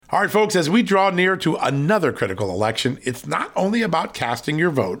All right, folks, as we draw near to another critical election, it's not only about casting your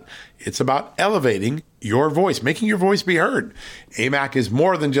vote, it's about elevating your voice, making your voice be heard. AMAC is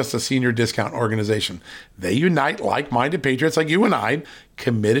more than just a senior discount organization. They unite like-minded patriots like you and I,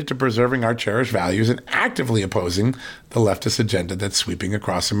 committed to preserving our cherished values and actively opposing the leftist agenda that's sweeping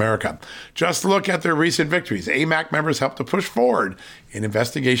across America. Just look at their recent victories. AMAC members helped to push forward an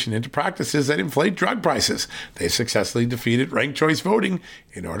investigation into practices that inflate drug prices. They successfully defeated ranked choice voting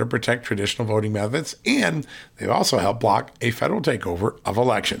in order to protect traditional voting methods, and they've also helped block a federal takeover of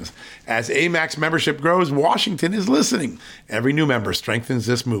elections. As AMAC's membership grows, Washington is listening. Every new member strengthens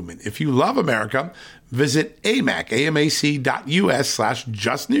this movement. If you love America, visit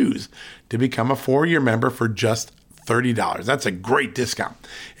amac.us/justnews to become a 4-year member for just $30. That's a great discount.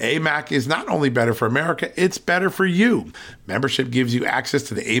 AMAC is not only better for America, it's better for you. Membership gives you access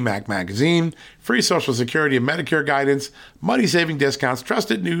to the AMAC magazine, free Social Security and Medicare guidance, money-saving discounts,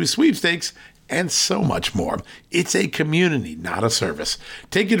 trusted news, sweepstakes, and so much more. It's a community, not a service.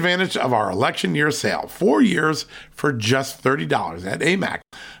 Take advantage of our election year sale, 4 years for just $30 at AMAC.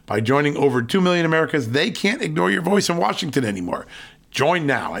 By joining over 2 million Americans, they can't ignore your voice in Washington anymore. Join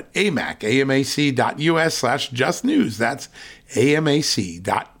now at amac.us/justnews. That's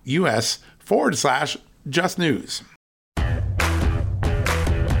amac.us/justnews.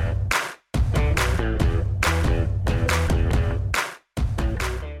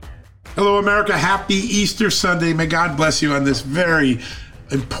 Hello, America. Happy Easter Sunday. May God bless you on this very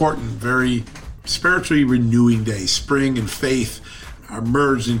important, very spiritually renewing day. Spring and faith are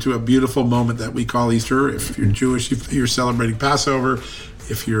merged into a beautiful moment that we call Easter. If you're Jewish, you're celebrating Passover.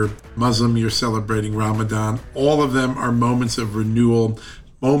 If you're Muslim, you're celebrating Ramadan. All of them are moments of renewal,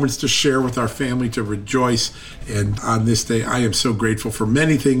 moments to share with our family, to rejoice. And on this day, I am so grateful for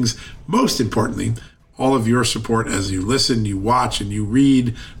many things. Most importantly, all of your support as you listen, you watch, and you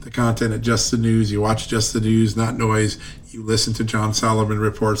read the content at Just the News. You watch Just the News, not Noise. You listen to John Solomon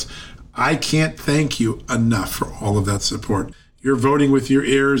Reports. I can't thank you enough for all of that support. You're voting with your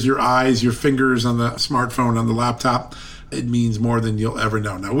ears, your eyes, your fingers on the smartphone, on the laptop. It means more than you'll ever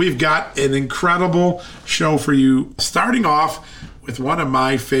know. Now, we've got an incredible show for you, starting off with one of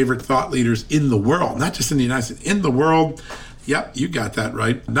my favorite thought leaders in the world, not just in the United States, in the world. Yep, you got that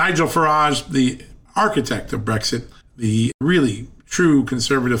right. Nigel Farage, the architect of Brexit, the really true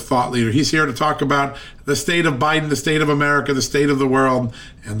conservative thought leader. He's here to talk about the state of Biden, the state of America, the state of the world,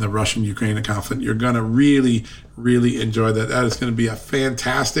 and the Russian-Ukraine conflict. You're going to really, really enjoy that. That is going to be a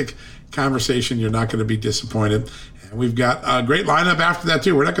fantastic conversation. You're not going to be disappointed. And we've got a great lineup after that,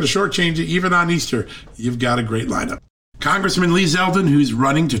 too. We're not going to shortchange you. Even on Easter, you've got a great lineup. Congressman Lee Zeldin, who's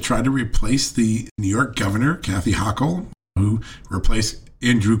running to try to replace the New York governor, Kathy Hochul, who replaced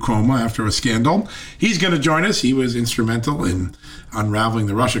Andrew Cuomo after a scandal. He's going to join us. He was instrumental in unraveling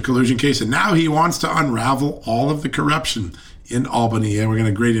the Russia collusion case, and now he wants to unravel all of the corruption in Albany, and we're going to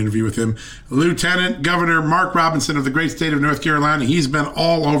have a great interview with him. Lieutenant Governor Mark Robinson of the great state of North Carolina. He's been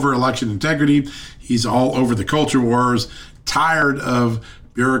all over election integrity. He's all over the culture wars, tired of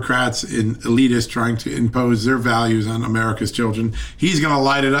bureaucrats and elitists trying to impose their values on America's children. He's going to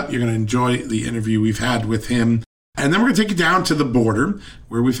light it up. You're going to enjoy the interview we've had with him. And then we're going to take you down to the border,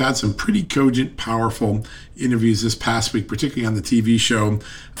 where we've had some pretty cogent, powerful interviews this past week, particularly on the TV show.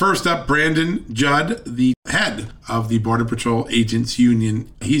 First up, Brandon Judd, the head of the Border Patrol Agents Union.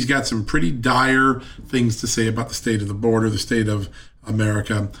 He's got some pretty dire things to say about the state of the border, the state of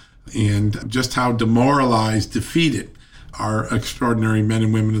America, and just how demoralized, defeated our extraordinary men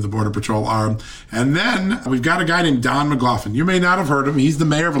and women of the Border Patrol are. And then we've got a guy named Don McLaughlin. You may not have heard him. He's the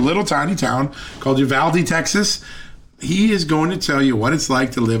mayor of a little tiny town called Uvalde, Texas. He is going to tell you what it's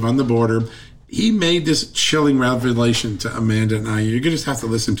like to live on the border. He made this chilling revelation to Amanda and I. You're going to just have to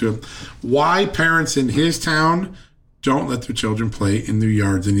listen to him. Why parents in his town don't let their children play in their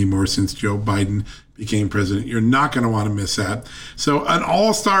yards anymore since Joe Biden became president. You're not going to want to miss that. So an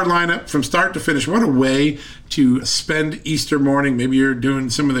all-star lineup from start to finish. What a way to spend Easter morning. Maybe you're doing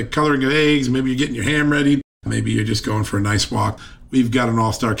some of the coloring of eggs. Maybe you're getting your ham ready. Maybe you're just going for a nice walk. We've got an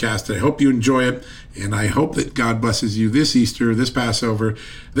all-star cast. I hope you enjoy it. And I hope that God blesses you this Easter, this Passover,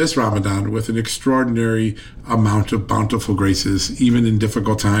 this Ramadan with an extraordinary amount of bountiful graces, even in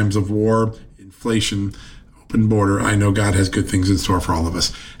difficult times of war, inflation, open border. I know God has good things in store for all of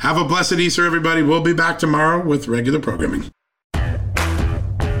us. Have a blessed Easter, everybody. We'll be back tomorrow with regular programming.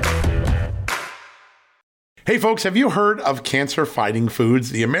 Hey folks, have you heard of cancer-fighting foods?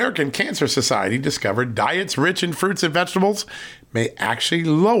 The American Cancer Society discovered diets rich in fruits and vegetables may actually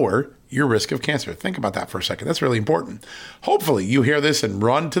lower your risk of cancer. Think about that for a second. That's really important. Hopefully you hear this and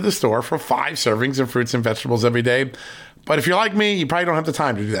run to the store for 5 servings of fruits and vegetables every day. But if you're like me, you probably don't have the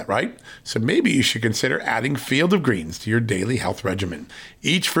time to do that, right? So maybe you should consider adding Field of Greens to your daily health regimen.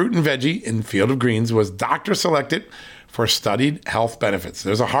 Each fruit and veggie in Field of Greens was doctor selected for studied health benefits.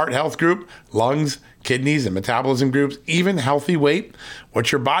 There's a heart health group, lungs, kidneys, and metabolism groups, even healthy weight.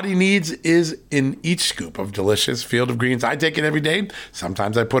 What your body needs is in each scoop of delicious Field of Greens. I take it every day.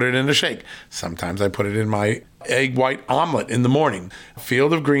 Sometimes I put it in a shake. Sometimes I put it in my egg white omelet in the morning.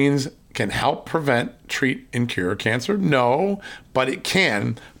 Field of Greens can help prevent, treat, and cure cancer? No, but it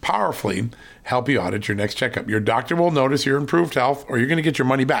can powerfully help you out at your next checkup. Your doctor will notice your improved health, or you're going to get your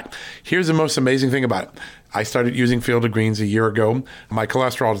money back. Here's the most amazing thing about it. I started using Field of Greens a year ago. My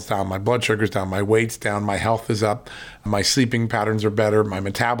cholesterol is down, my blood sugar's down, my weight's down, my health is up, my sleeping patterns are better, my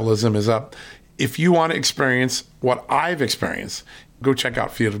metabolism is up. If you want to experience what I've experienced, go check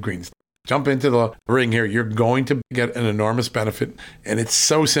out Field of Greens. Jump into the ring here. You're going to get an enormous benefit, and it's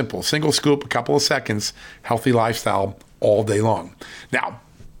so simple. Single scoop, a couple of seconds, healthy lifestyle all day long. Now,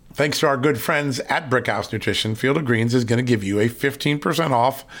 thanks to our good friends at Brickhouse Nutrition, Field of Greens is going to give you a 15%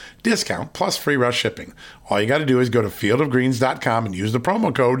 off discount plus free rush shipping. All you got to do is go to fieldofgreens.com and use the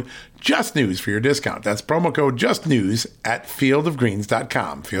promo code JUSTNEWS for your discount. That's promo code JUSTNEWS at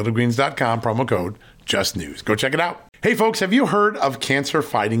fieldofgreens.com. Fieldofgreens.com, promo code JUSTNEWS. Go check it out. Hey folks, have you heard of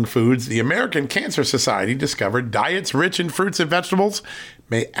cancer-fighting foods? The American Cancer Society discovered diets rich in fruits and vegetables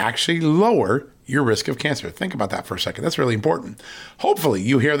may actually lower your risk of cancer. Think about that for a second. That's really important. Hopefully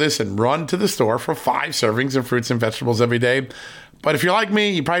you hear this and run to the store for 5 servings of fruits and vegetables every day. But if you're like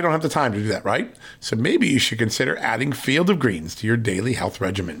me, you probably don't have the time to do that, right? So maybe you should consider adding Field of Greens to your daily health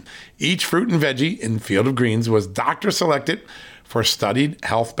regimen. Each fruit and veggie in Field of Greens was doctor selected for studied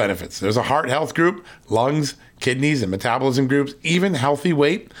health benefits. There's a heart health group, lungs, kidneys, and metabolism groups, even healthy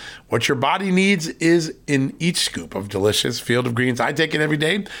weight. What your body needs is in each scoop of delicious Field of Greens. I take it every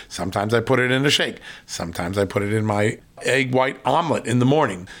day. Sometimes I put it in a shake. Sometimes I put it in my egg white omelet in the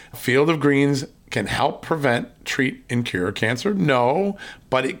morning. Field of Greens can help prevent, treat, and cure cancer? No,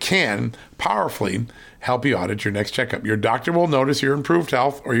 but it can powerfully help you out at your next checkup. Your doctor will notice your improved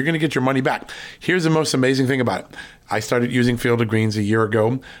health, or you're going to get your money back. Here's the most amazing thing about it. I started using Field of Greens a year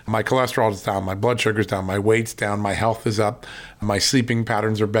ago. My cholesterol is down, my blood sugar's down, my weight's down, my health is up, my sleeping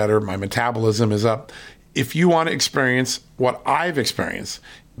patterns are better, my metabolism is up. If you want to experience what I've experienced,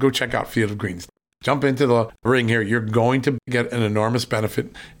 go check out Field of Greens. Jump into the ring here. You're going to get an enormous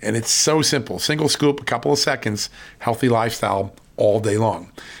benefit, and it's so simple. Single scoop, a couple of seconds, healthy lifestyle all day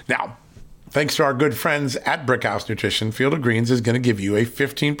long. Now, thanks to our good friends at Brickhouse Nutrition, Field of Greens is going to give you a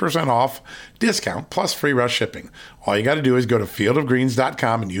 15% off discount plus free rush shipping. All you got to do is go to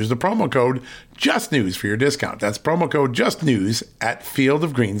fieldofgreens.com and use the promo code JUSTNEWS for your discount. That's promo code JUSTNEWS at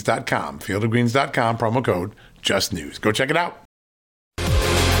fieldofgreens.com. Fieldofgreens.com, promo code JUSTNEWS. Go check it out.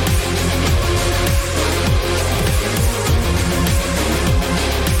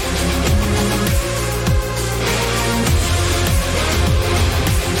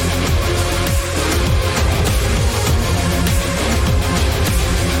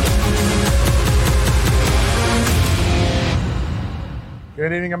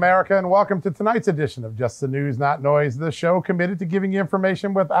 Good evening, America, and welcome to tonight's edition of Just the News, Not Noise, the show committed to giving you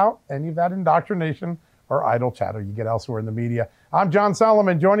information without any of that indoctrination or idle chatter you get elsewhere in the media. I'm John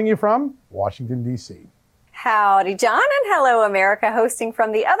Solomon, joining you from Washington, D.C. Howdy, John, and hello, America. Hosting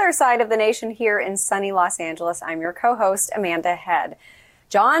from the other side of the nation here in sunny Los Angeles, I'm your co-host, Amanda Head.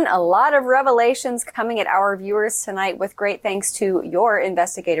 John, a lot of revelations coming at our viewers tonight with great thanks to your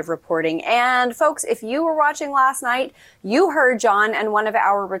investigative reporting. And folks, if you were watching last night, you heard John and one of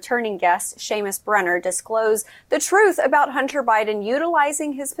our returning guests, Seamus Brenner, disclose the truth about Hunter Biden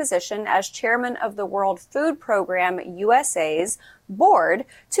utilizing his position as chairman of the World Food Program USA's board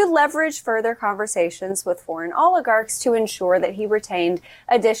to leverage further conversations with foreign oligarchs to ensure that he retained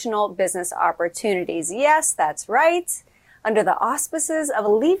additional business opportunities. Yes, that's right. Under the auspices of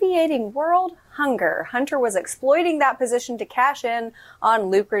alleviating world hunger, Hunter was exploiting that position to cash in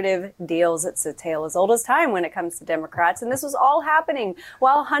on lucrative deals. It's a tale as old as time when it comes to Democrats, and this was all happening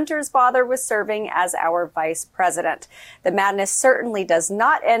while Hunter's father was serving as our vice president. The madness certainly does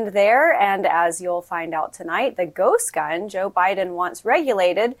not end there, and as you'll find out tonight, the ghost gun Joe Biden wants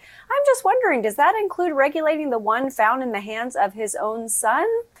regulated. I'm just wondering, does that include regulating the one found in the hands of his own son?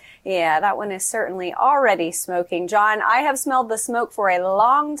 Yeah, that one is certainly already smoking. John, I have smelled the smoke for a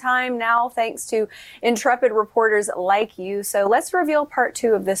long time now, thanks to intrepid reporters like you. So let's reveal part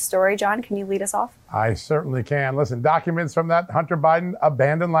 2 of this story. John, can you lead us off? I certainly can. Listen, documents from that Hunter Biden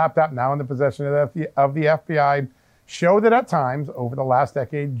abandoned laptop, now in the possession of the FBI, show that at times over the last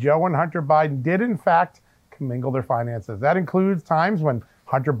decade, Joe and Hunter Biden did in fact commingle their finances. That includes times when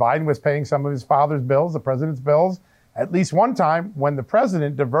Hunter Biden was paying some of his father's bills, the president's bills, at least one time when the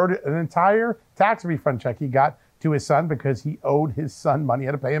president diverted an entire tax refund check he got to his son because he owed his son money,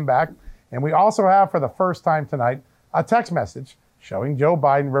 had to pay him back. And we also have, for the first time tonight, a text message showing Joe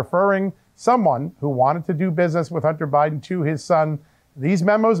Biden referring someone who wanted to do business with Hunter Biden to his son. These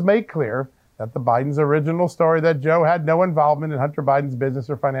memos make clear that the Biden's original story that Joe had no involvement in Hunter Biden's business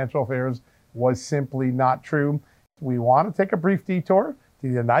or financial affairs was simply not true. We want to take a brief detour to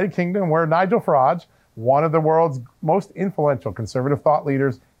the United Kingdom, where Nigel Farage, one of the world's most influential conservative thought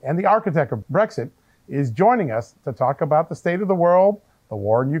leaders and the architect of Brexit, is joining us to talk about the state of the world, the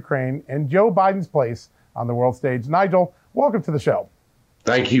war in Ukraine, and Joe Biden's place on the world stage. Nigel, welcome to the show.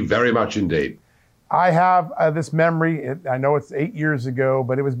 Thank you very much indeed. I have this memory. I know it's 8 years ago,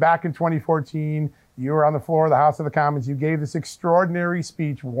 but it was back in 2014. You were on the floor of the House of the Commons. You gave this extraordinary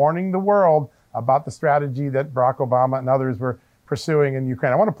speech warning the world about the strategy that Barack Obama and others were pursuing in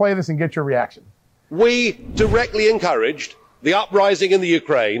Ukraine. I want to play this and get your reaction. We directly encouraged the uprising in the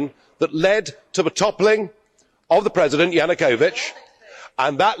Ukraine that led to the toppling of the president, Yanukovych,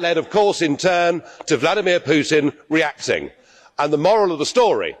 and that led, of course, in turn to Vladimir Putin reacting. And the moral of the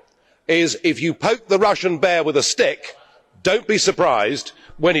story is, if you poke the Russian bear with a stick, don't be surprised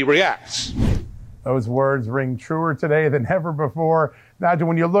when he reacts. Those words ring truer today than ever before. Nigel,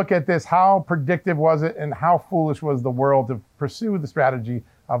 when you look at this, how predictive was it and how foolish was the world to pursue the strategy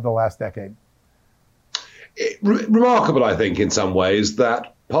of the last decade? Remarkable, I think, in some ways,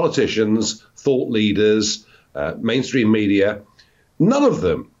 that politicians, thought leaders, mainstream media, none of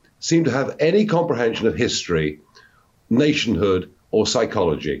them seem to have any comprehension of history, nationhood, or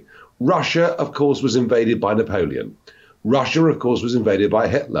psychology. Russia, of course, was invaded by Napoleon. Russia, of course, was invaded by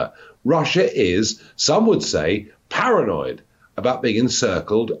Hitler. Russia is, some would say, paranoid about being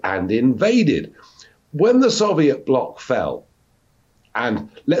encircled and invaded. When the Soviet bloc fell, and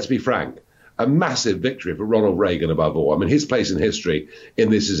let's be frank, a massive victory for Ronald Reagan above all. I mean, his place in history in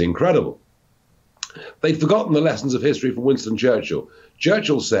this is incredible. They'd forgotten the lessons of history from Winston Churchill.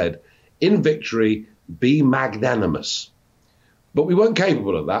 Churchill said, "In victory, be magnanimous." But we weren't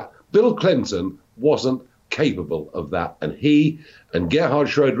capable of that. Bill Clinton wasn't capable of that. And he and Gerhard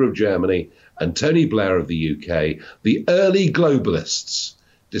Schroeder of Germany and Tony Blair of the UK, the early globalists,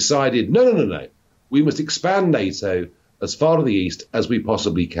 decided, no. We must expand NATO as far to the east as we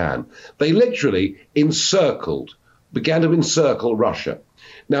possibly can. They literally began to encircle Russia.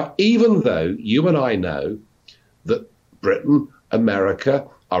 Now, even though you and I know that Britain, America,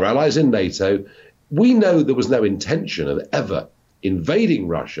 our allies in NATO, we know there was no intention of ever invading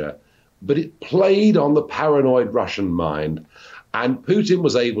Russia, but it played on the paranoid Russian mind. And Putin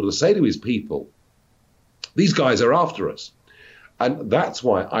was able to say to his people, these guys are after us. And that's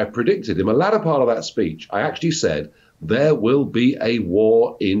why I predicted in the latter part of that speech, I actually said, there will be a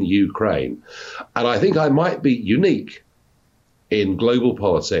war in Ukraine. And I think I might be unique in global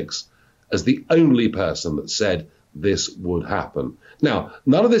politics as the only person that said this would happen. Now,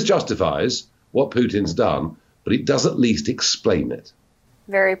 none of this justifies what Putin's done, but it does at least explain it.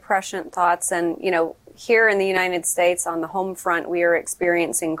 Very prescient thoughts. And, here in the United States on the home front, we are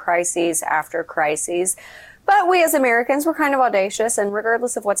experiencing crises after crises. But we as Americans, we're kind of audacious, and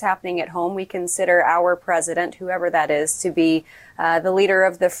regardless of what's happening at home, we consider our president, whoever that is, to be the leader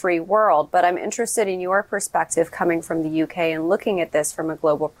of the free world. But I'm interested in your perspective coming from the UK and looking at this from a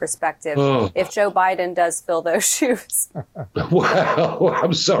global perspective, if Joe Biden does fill those shoes. Well,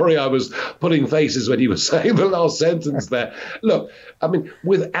 I'm sorry I was putting faces when you were saying the last sentence there. Look, I mean,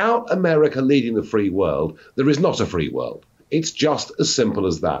 without America leading the free world, there is not a free world. It's just as simple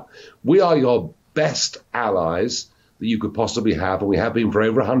as that. We are your best allies that you could possibly have, and we have been for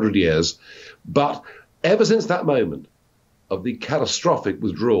over 100 years. But ever since that moment of the catastrophic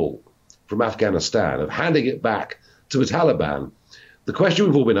withdrawal from Afghanistan, of handing it back to the Taliban, the question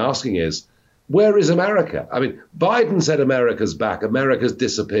we've all been asking is, where is America? I mean, Biden said America's back, America's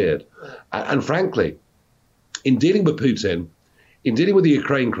disappeared. And frankly, in dealing with Putin, in dealing with the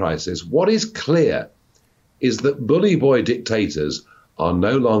Ukraine crisis, what is clear is that bully boy dictators are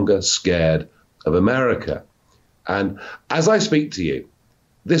no longer scared of America. And as I speak to you,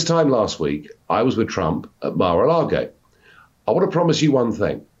 this time last week, I was with Trump at Mar-a-Lago. I want to promise you one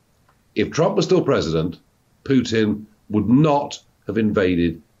thing. If Trump was still president, Putin would not have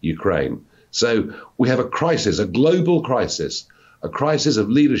invaded Ukraine. So we have a crisis, a global crisis, a crisis of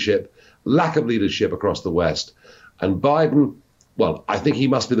leadership, lack of leadership across the West. And Biden, well, I think he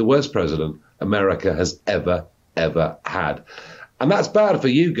must be the worst president America has ever had. And that's bad for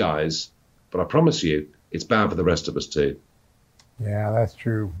you guys. But I promise you, it's bad for the rest of us too. Yeah, that's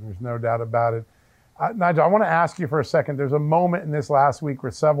true. There's no doubt about it. Nigel, I want to ask you for a second. There's a moment in this last week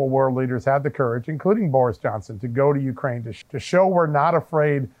where several world leaders had the courage, including Boris Johnson, to go to Ukraine to show we're not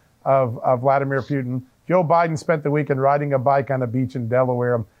afraid of Vladimir Putin. Joe Biden spent the weekend riding a bike on a beach in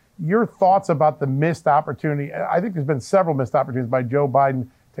Delaware. Your thoughts about the missed opportunity? I think there's been several missed opportunities by Joe Biden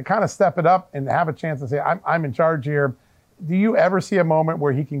to kind of step it up and have a chance to say, I'm in charge here. Do you ever see a moment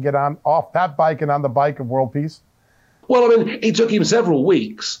where he can get off that bike and on the bike of world peace? Well, I mean, it took him several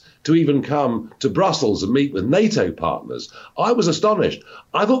weeks to even come to Brussels and meet with NATO partners. I was astonished.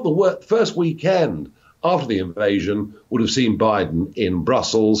 I thought the first weekend after the invasion would have seen Biden in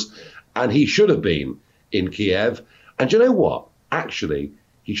Brussels, and he should have been in Kiev. And you know what? Actually,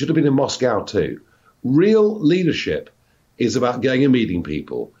 he should have been in Moscow too. Real leadership is about going and meeting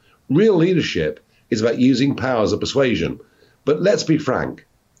people. Real leadership is about using powers of persuasion. But let's be frank,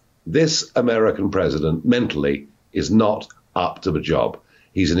 this American president mentally is not up to the job.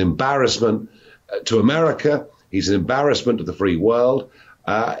 He's an embarrassment to America. He's an embarrassment to the free world.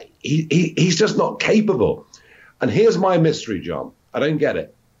 He's just not capable. And here's my mystery, John. I don't get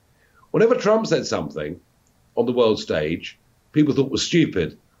it. Whenever Trump said something on the world stage, people thought was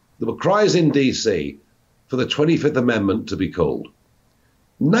stupid. There were cries in D.C. for the 25th Amendment to be called.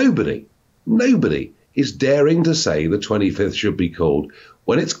 Nobody is daring to say the 25th should be called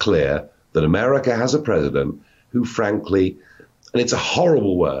when it's clear that America has a president who, frankly, and it's a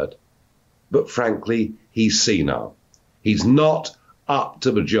horrible word, but frankly, he's senile. He's not up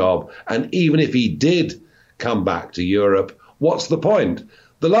to the job. And even if he did come back to Europe, what's the point?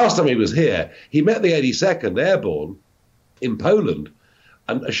 The last time he was here, he met the 82nd Airborne in Poland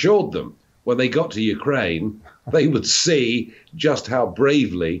and assured them when they got to Ukraine, they would see just how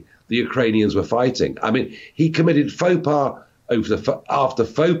bravely the Ukrainians were fighting. I mean, he committed faux pas after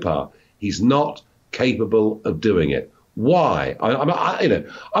faux pas. He's not capable of doing it. Why? I'm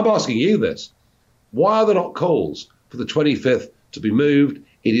asking you this. Why are there not calls for the 25th to be moved?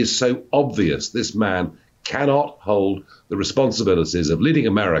 It is so obvious this man cannot hold the responsibilities of leading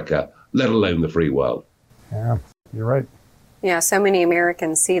America, let alone the free world. Yeah, you're right. Yeah, so many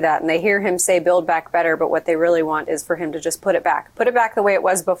Americans see that and they hear him say build back better, but what they really want is for him to just put it back the way it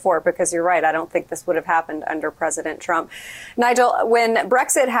was before, because you're right. I don't think this would have happened under President Trump. Nigel, when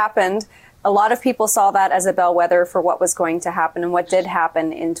Brexit happened, a lot of people saw that as a bellwether for what was going to happen and what did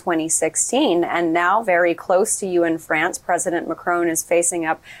happen in 2016. And now, very close to you in France, President Macron is facing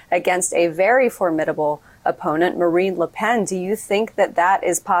up against a very formidable opponent, Marine Le Pen. Do you think that that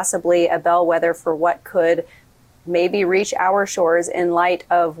is possibly a bellwether for what could maybe reach our shores in light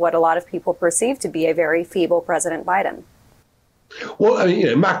of what a lot of people perceive to be a very feeble President Biden? Well, I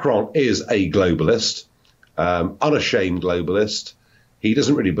mean, Macron is a globalist, unashamed globalist. He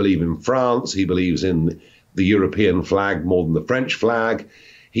doesn't really believe in France. He believes in the European flag more than the French flag.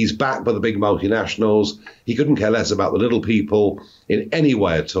 He's backed by the big multinationals. He couldn't care less about the little people in any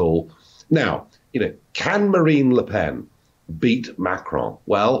way at all. Now, can Marine Le Pen beat Macron?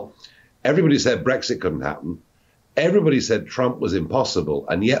 Well, everybody said Brexit couldn't happen. Everybody said Trump was impossible,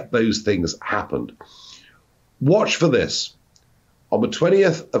 and yet those things happened. Watch for this. On the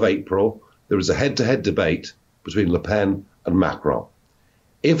 20th of April, there is a head-to-head debate between Le Pen and Macron.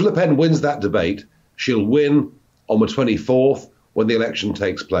 If Le Pen wins that debate, she'll win on the 24th when the election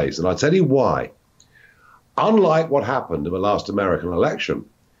takes place. And I'll tell you why. Unlike what happened in the last American election,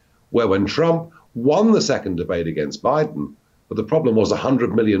 where when Trump won the second debate against Biden, but the problem was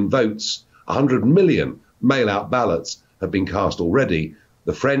 100 million votes, 100 million mail-out ballots have been cast already.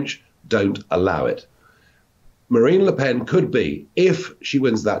 The French don't allow it. Marine Le Pen could be, if she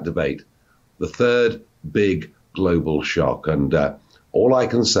wins that debate, the third big global shock. And all I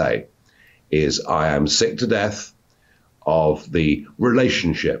can say is I am sick to death of the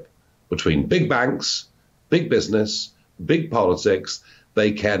relationship between big banks, big business, big politics.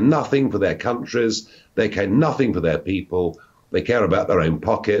 They care nothing for their countries. They care nothing for their people. They care about their own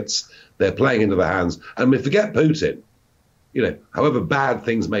pockets. They're playing into their hands. And we forget Putin. However bad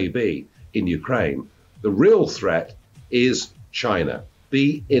things may be in Ukraine, the real threat is China.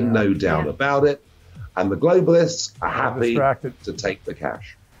 Be in no doubt about it. And the globalists are happy to take the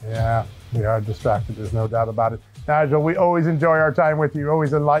cash. Yeah, we are distracted. There's no doubt about it. Nigel, we always enjoy our time with you. You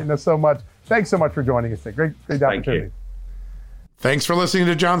always enlighten us so much. Thanks so much for joining us today. Great opportunity. Thank you. Thanks for listening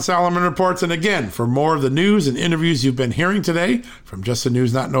to John Solomon Reports. And again, for more of the news and interviews you've been hearing today from Just the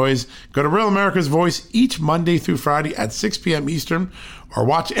News, Not Noise, go to Real America's Voice each Monday through Friday at 6 p.m. Eastern, or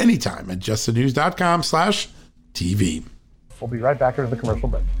watch anytime at justthenews.com/TV. We'll be right back after the commercial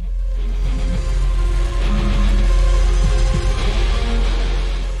break.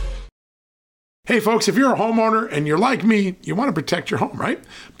 Hey folks, if you're a homeowner and you're like me, you want to protect your home, right?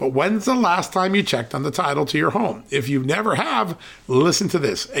 But when's the last time you checked on the title to your home? If you never have, listen to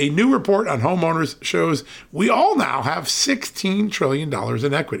this. A new report on homeowners shows we all now have $16 trillion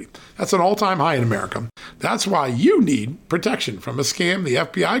in equity. That's an all-time high in America. That's why you need protection from a scam the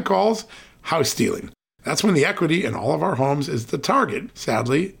FBI calls house stealing. That's when the equity in all of our homes is the target,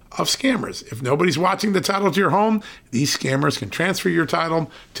 sadly, of scammers. If nobody's watching the title to your home, these scammers can transfer your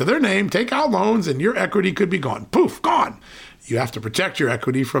title to their name, take out loans, and your equity could be gone. Poof, gone. You have to protect your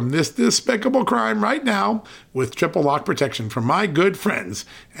equity from this despicable crime right now with triple lock protection from my good friends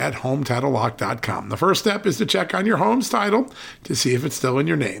at HomeTitleLock.com. The first step is to check on your home's title to see if it's still in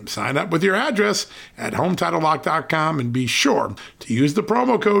your name. Sign up with your address at HomeTitleLock.com and be sure to use the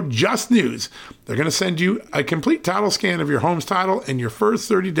promo code JUSTNEWS. They're going to send you a complete title scan of your home's title and your first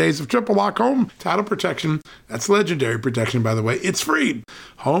 30 days of triple lock home title protection. That's legendary protection, by the way. It's free.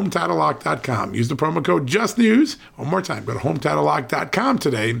 HomeTitleLock.com. Use the promo code JUSTNEWS. One more time, go to HomeTitleLock.com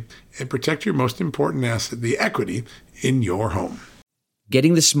today and protect your most important asset, the equity in your home.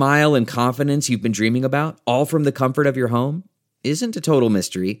 Getting the smile and confidence you've been dreaming about, all from the comfort of your home, isn't a total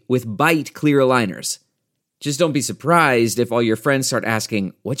mystery with Byte clear aligners. Just don't be surprised if all your friends start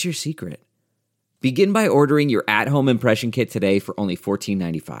asking, "What's your secret?" Begin by ordering your at-home impression kit today for only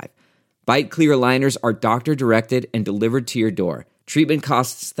 $14.95. Byte clear aligners are doctor-directed and delivered to your door. Treatment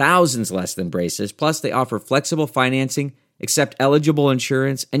costs thousands less than braces, plus they offer flexible financing, accept eligible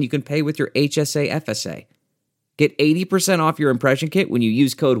insurance, and you can pay with your HSA FSA. Get 80% off your impression kit when you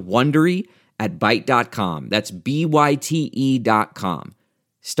use code WONDERY at Byte.com. That's BYTE.com.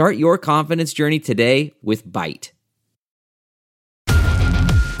 Start your confidence journey today with Byte.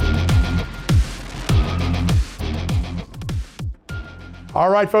 All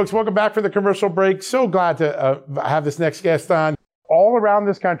right, folks, welcome back for the commercial break. So glad to have this next guest on. All around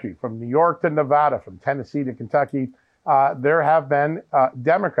this country, from New York to Nevada, from Tennessee to Kentucky, there have been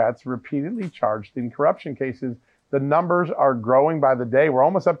Democrats repeatedly charged in corruption cases. The numbers are growing by the day. We're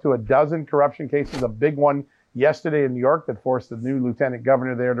almost up to a dozen corruption cases, a big one yesterday in New York that forced the new lieutenant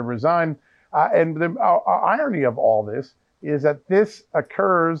governor there to resign. And the irony of all this is that this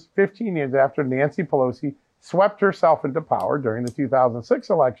occurs 15 years after Nancy Pelosi swept herself into power during the 2006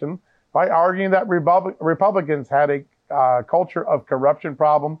 election by arguing that Republicans had a culture of corruption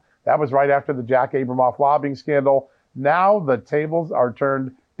problem. That was right after the Jack Abramoff lobbying scandal. Now the tables are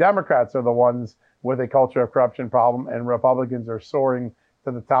turned. Democrats are the ones with a culture of corruption problem, and Republicans are soaring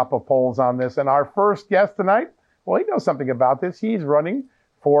to the top of polls on this. And our first guest tonight, well, he knows something about this. He's running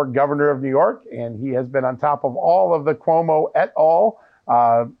for governor of New York, and he has been on top of all of the Cuomo et al.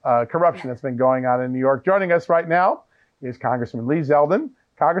 Corruption that's been going on in New York. Joining us right now is Congressman Lee Zeldin.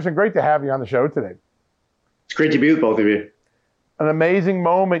 Congressman, great to have you on the show today. It's great to be with both of you. An amazing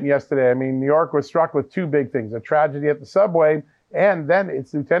moment yesterday. I mean, New York was struck with two big things, a tragedy at the subway, and then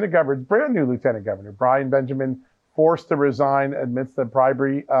its lieutenant governor, its brand new lieutenant governor, Brian Benjamin, forced to resign amidst the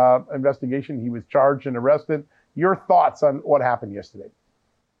bribery investigation. He was charged and arrested. Your thoughts on what happened yesterday?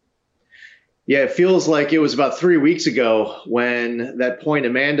 Yeah, it feels like it was about 3 weeks ago when that point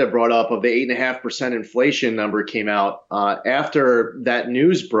Amanda brought up of the 8.5% inflation number came out. After that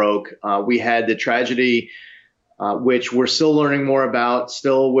news broke, we had the tragedy, which we're still learning more about,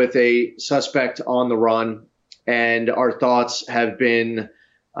 still with a suspect on the run. And our thoughts have been,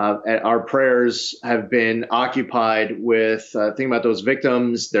 our prayers have been occupied with thinking about those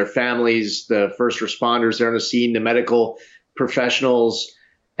victims, their families, the first responders there on the scene, the medical professionals,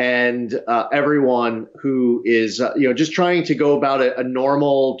 and everyone who is, just trying to go about a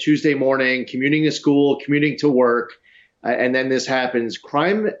normal Tuesday morning, commuting to school, commuting to work, and then this happens.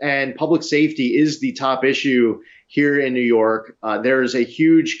 Crime and public safety is the top issue here in New York. There is a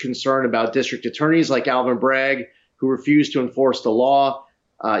huge concern about district attorneys like Alvin Bragg, who refuse to enforce the law.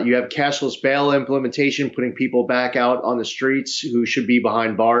 You have cashless bail implementation, putting people back out on the streets who should be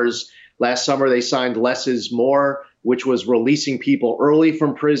behind bars. Last summer, they signed Less is More, which was releasing people early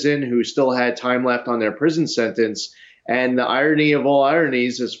from prison who still had time left on their prison sentence. And the irony of all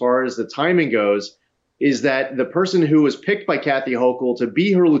ironies, as far as the timing goes, is that the person who was picked by Kathy Hochul to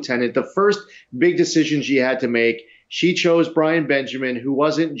be her lieutenant, the first big decision she had to make, she chose Brian Benjamin, who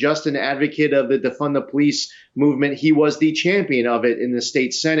wasn't just an advocate of the defund the police movement. He was the champion of it in the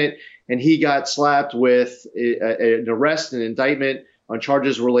state Senate. And he got slapped with an arrest and indictment on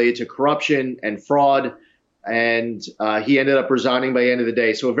charges related to corruption and fraud. And he ended up resigning by the end of the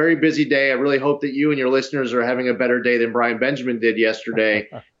day. So a very busy day. I really hope that you and your listeners are having a better day than Brian Benjamin did yesterday.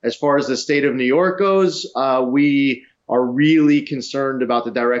 As far as the state of New York goes, we are really concerned about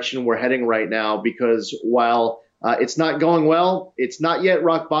the direction we're heading right now, because while It's not going well. It's not yet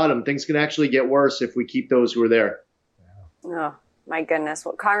rock bottom. Things can actually get worse if we keep those who are there. Oh, my goodness.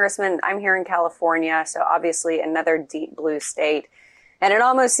 Well, Congressman, I'm here in California, so obviously another deep blue state. And it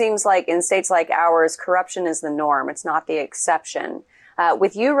almost seems like in states like ours, corruption is the norm. It's not the exception.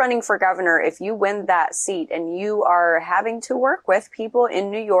 With you running for governor, if you win that seat and you are having to work with people in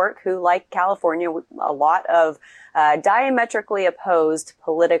New York who, like California, a lot of diametrically opposed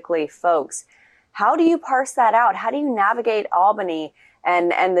politically folks, how do you parse that out? How do you navigate Albany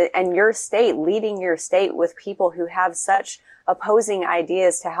and your state, leading your state with people who have such opposing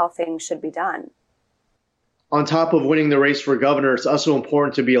ideas to how things should be done? On top of winning the race for governor, it's also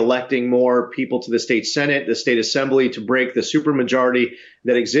important to be electing more people to the state Senate, the state assembly, to break the supermajority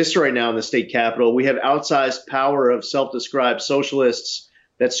that exists right now in the state capitol. We have outsized power of self-described socialists.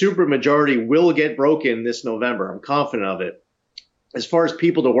 That supermajority will get broken this November. I'm confident of it. As far as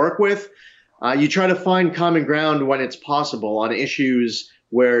people to work with, you try to find common ground when it's possible on issues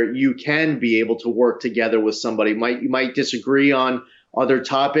where you can be able to work together with somebody. You might disagree on other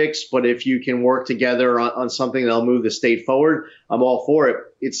topics, but if you can work together on something that'll move the state forward, I'm all for it.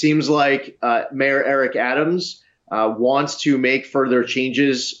 It seems like Mayor Eric Adams wants to make further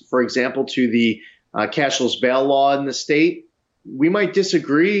changes, for example, to the cashless bail law in the state. We might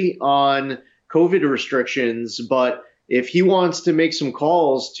disagree on COVID restrictions, but if he wants to make some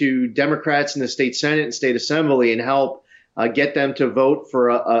calls to Democrats in the state Senate and state assembly and help get them to vote for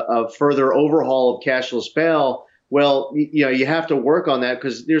a further overhaul of cashless bail, well, you have to work on that,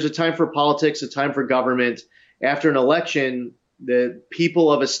 because there's a time for politics, a time for government. After an election, the people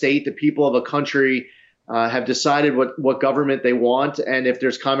of a state, the people of a country have decided what government they want. And if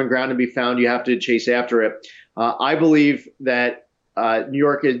there's common ground to be found, you have to chase after it. I believe that New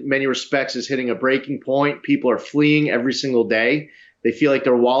York, in many respects, is hitting a breaking point. People are fleeing every single day. They feel like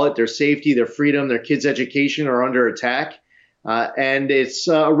their wallet, their safety, their freedom, their kids' education are under attack. And it's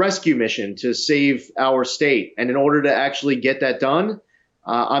a rescue mission to save our state. And in order to actually get that done,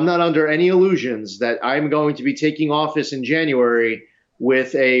 I'm not under any illusions that I'm going to be taking office in January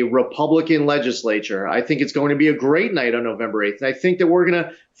with a Republican legislature. I think it's going to be a great night on November 8th. And I think that we're going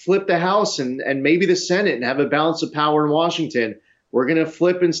to flip the House and maybe the Senate and have a balance of power in Washington. We're going to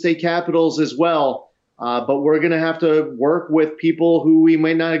flip in state capitals as well. But we're going to have to work with people who we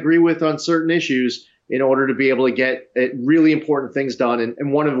might not agree with on certain issues in order to be able to get really important things done,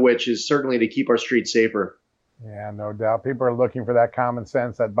 and one of which is certainly to keep our streets safer. Yeah, no doubt. People are looking for that common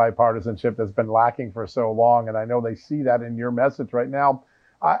sense, that bipartisanship that's been lacking for so long, and I know they see that in your message right now.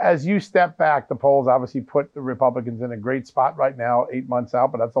 As you step back, the polls obviously put the Republicans in a great spot right now, 8 months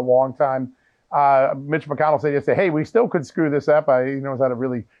out, but that's a long time. Mitch McConnell said yesterday, hey, we still could screw this up. He knows how to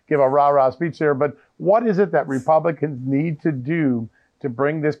really give a rah-rah speech there, but what is it that Republicans need to do to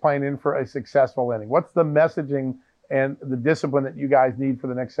bring this plane in for a successful ending? What's the messaging and the discipline that you guys need for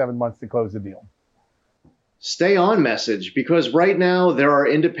the next 7 months to close the deal? Stay on message, because right now there are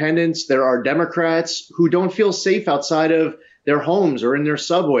independents, there are Democrats who don't feel safe outside of their homes or in their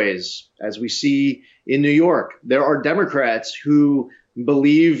subways, as we see in New York. There are Democrats who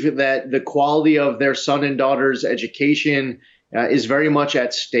believe that the quality of their son and daughter's education is very much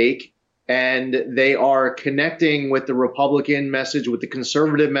at stake. And they are connecting with the Republican message, with the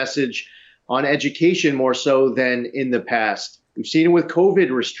conservative message on education more so than in the past. We've seen it with COVID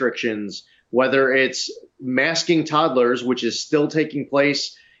restrictions, whether it's masking toddlers, which is still taking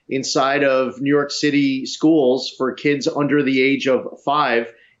place inside of New York City schools for kids under the age of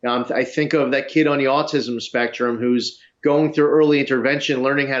 5. I think of that kid on the autism spectrum who's going through early intervention,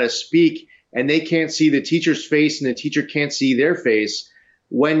 learning how to speak, and they can't see the teacher's face and the teacher can't see their face.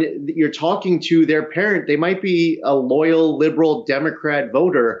 When you're talking to their parent, they might be a loyal liberal Democrat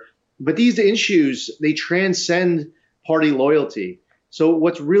voter, but these issues, they transcend party loyalty. So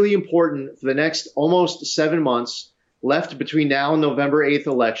what's really important for the next almost 7 months left between now and November 8th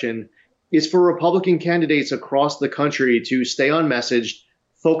election is for Republican candidates across the country to stay on message,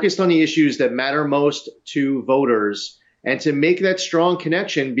 focused on the issues that matter most to voters, and to make that strong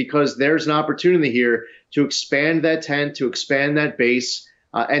connection, because there's an opportunity here to expand that tent, to expand that base,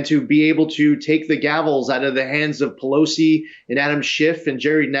 and to be able to take the gavels out of the hands of Pelosi and Adam Schiff and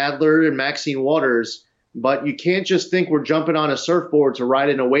Jerry Nadler and Maxine Waters. But you can't just think we're jumping on a surfboard to ride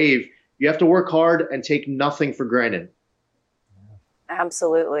in a wave. You have to work hard and take nothing for granted.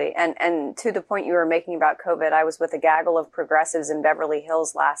 Absolutely. And to the point you were making about COVID, I was with a gaggle of progressives in Beverly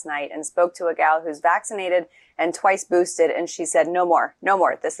Hills last night and spoke to a gal who's vaccinated and twice boosted. And she said, no more.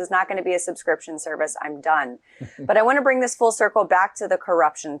 This is not going to be a subscription service. I'm done. But I want to bring this full circle back to the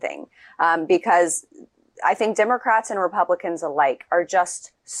corruption thing, because I think Democrats and Republicans alike are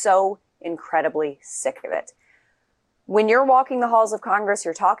just so incredibly sick of it. When you're walking the halls of Congress,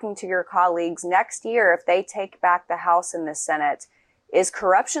 you're talking to your colleagues next year, if they take back the House and the Senate, is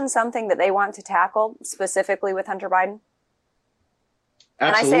corruption something that they want to tackle specifically with Hunter Biden? Absolutely.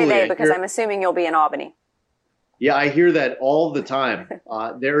 And I say they because I'm assuming you'll be in Albany. Yeah, I hear that all the time.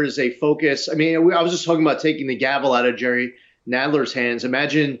 There is a focus. I mean, I was just talking about taking the gavel out of Jerry Nadler's hands.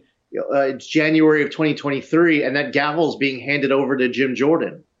 Imagine it's January of 2023 and that gavel is being handed over to Jim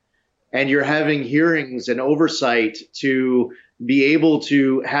Jordan. And you're having hearings and oversight to be able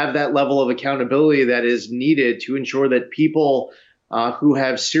to have that level of accountability that is needed to ensure that people who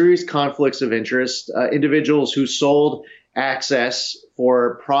have serious conflicts of interest, individuals who sold access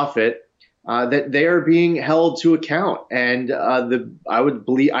for profit, that they are being held to account. And I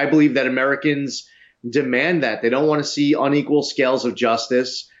believe that Americans demand that. They don't want to see unequal scales of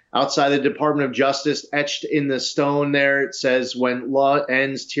justice. Outside the Department of Justice, etched in the stone there, it says, when law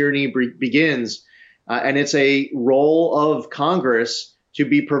ends, tyranny begins. And it's a role of Congress to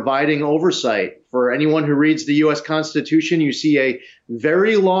be providing oversight. For anyone who reads the U.S. Constitution, you see a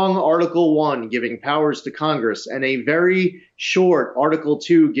very long Article 1 giving powers to Congress and a very short Article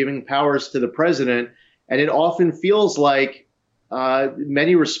 2 giving powers to the president. And it often feels like,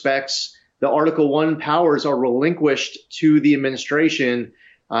 many respects, the Article 1 powers are relinquished to the administration.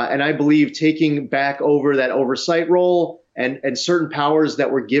 And I believe taking back over that oversight role and certain powers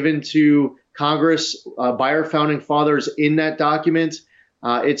that were given to Congress by our founding fathers in that document,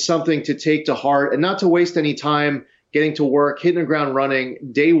 it's something to take to heart and not to waste any time getting to work, hitting the ground running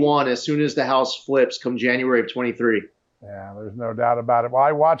day one as soon as the House flips come January of 23. Yeah, there's no doubt about it. Well,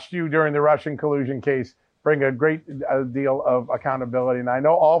 I watched you during the Russian collusion case bring a great deal of accountability, and I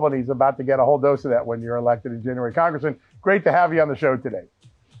know Albany's about to get a whole dose of that when you're elected in January. Congressman, great to have you on the show today.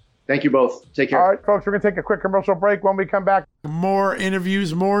 Thank you both. Take care. All right, folks, we're going to take a quick commercial break. When we come back, more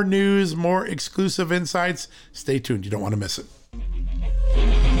interviews, more news, more exclusive insights. Stay tuned. You don't want to miss it.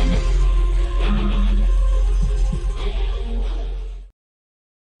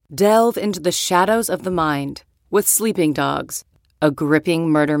 Delve into the shadows of the mind with Sleeping Dogs, a gripping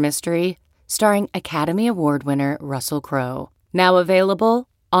murder mystery starring Academy Award winner Russell Crowe. Now available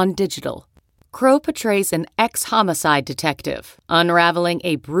on digital. Crowe portrays an ex-homicide detective unraveling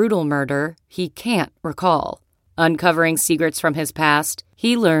a brutal murder he can't recall. Uncovering secrets from his past,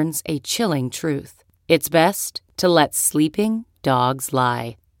 he learns a chilling truth. It's best to let sleeping dogs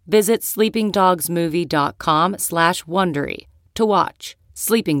lie. Visit sleepingdogsmovie.com/Wondery to watch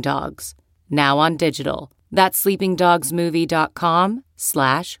Sleeping Dogs, now on digital. That's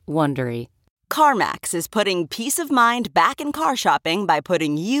sleepingdogsmovie.com/Wondery. CarMax is putting peace of mind back in car shopping by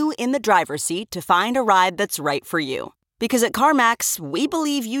putting you in the driver's seat to find a ride that's right for you. Because at CarMax, we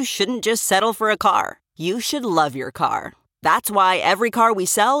believe you shouldn't just settle for a car. You should love your car. That's why every car we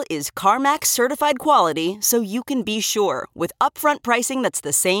sell is CarMax certified quality, so you can be sure with upfront pricing that's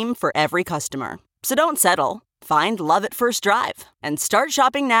the same for every customer. So don't settle. Find love at first drive and start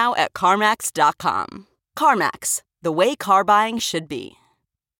shopping now at CarMax.com. CarMax, the way car buying should be.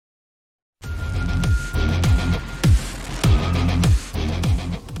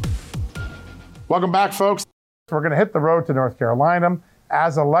 welcome back, folks. We're going to hit the road to North Carolina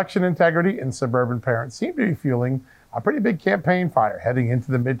as election integrity and suburban parents seem to be fueling a pretty big campaign fire heading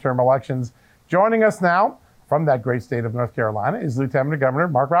into the midterm elections. Joining us now from that great state of North Carolina is Lieutenant Governor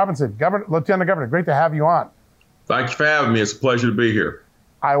Mark Robinson. Lieutenant Governor, great to have you on. Thank you for having me. It's a pleasure to be here.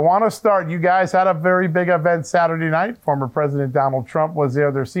 I want to start. You guys had a very big event Saturday night. Former President Donald Trump was there.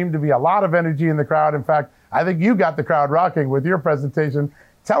 There seemed to be a lot of energy in the crowd. In fact, I think you got the crowd rocking with your presentation.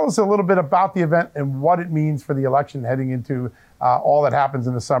 Tell us a little bit about the event and what it means for the election heading into all that happens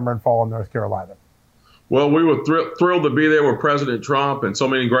in the summer and fall in North Carolina. Well, we were thrilled to be there with President Trump and so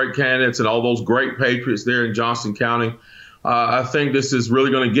many great candidates and all those great patriots there in Johnston County. I think this is really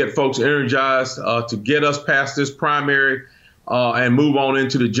going to get folks energized to get us past this primary and move on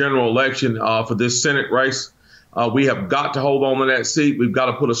into the general election for this Senate race. We have got to hold on to that seat. We've got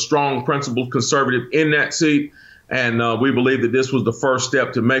to put a strong, principled conservative in that seat. And we believe that this was the first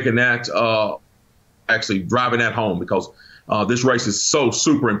step to making that, actually driving that home, because this race is so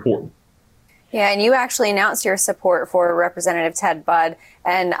super important. Yeah, and you actually announced your support for Representative Ted Budd,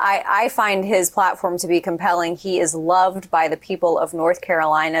 and I find his platform to be compelling. He is loved by the people of North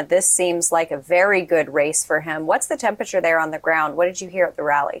Carolina. This seems like a very good race for him. What's the temperature there on the ground? What did you hear at the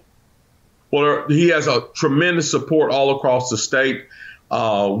rally? Well, he has a tremendous support all across the state.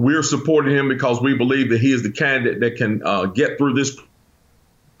 We're supporting him because we believe that he is the candidate that can get through this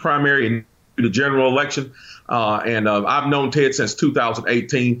primary and the general election. And I've known Ted since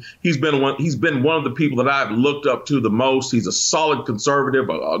 2018. He's been one of the people that I've looked up to the most. He's a solid conservative,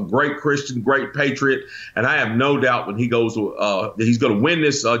 a great Christian, great patriot. And I have no doubt when he goes that he's going to win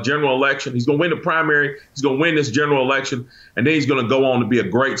this general election. He's going to win the primary. He's going to win this general election. And then he's going to go on to be a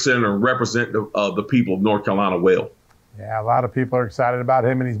great senator and represent the people of North Carolina well. Yeah, a lot of people are excited about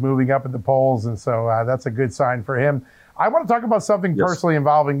him, and he's moving up in the polls. And so that's a good sign for him. I want to talk about something personally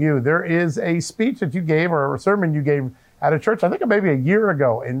involving you. There is a speech that you gave, or a sermon you gave at a church, I think maybe a year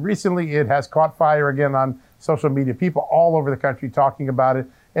ago, and recently it has caught fire again on social media. People all over the country talking about it.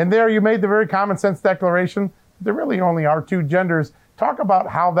 And there you made the very common sense declaration, there really only are two genders. Talk about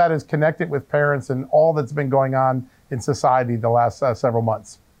how that is connected with parents and all that's been going on in society the last several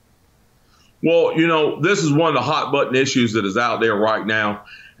months. Well, this is one of the hot button issues that is out there right now.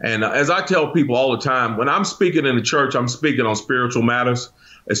 And as I tell people all the time, when I'm speaking in the church, I'm speaking on spiritual matters.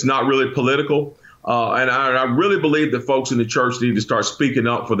 It's not really political. And I really believe that folks in the church need to start speaking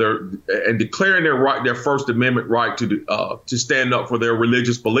up for and declaring their First Amendment right to stand up for their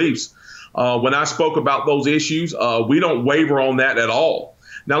religious beliefs. When I spoke about those issues, we don't waver on that at all.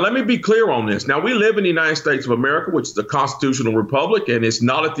 Now, let me be clear on this. Now, we live in the United States of America, which is a constitutional republic, and it's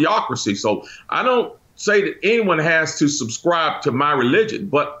not a theocracy. So I don't say that anyone has to subscribe to my religion,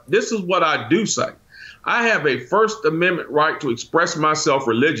 but this is what I do say. I have a First Amendment right to express myself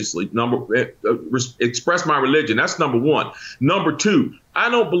religiously, express my religion. That's number one. Number two, I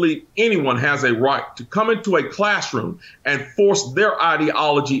don't believe anyone has a right to come into a classroom and force their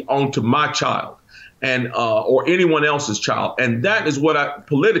ideology onto my child and or anyone else's child. And that is what I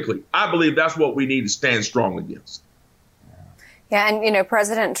believe that's what we need to stand strong against. Yeah, and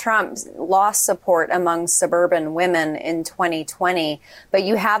President Trump lost support among suburban women in 2020, but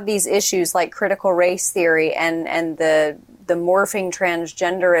you have these issues like critical race theory and the morphing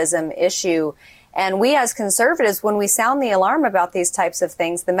transgenderism issue. And we as conservatives, when we sound the alarm about these types of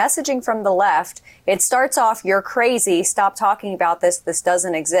things, the messaging from the left, it starts off, you're crazy, stop talking about this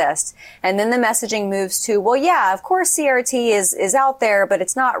doesn't exist. And then the messaging moves to, well, yeah, of course CRT is out there, but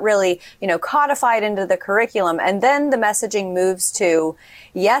it's not really, codified into the curriculum. And then the messaging moves to,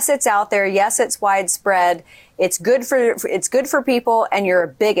 yes, it's out there. Yes, it's widespread. It's good for people, and you're a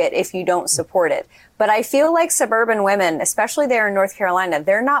bigot if you don't support it. But I feel like suburban women, especially there in North Carolina,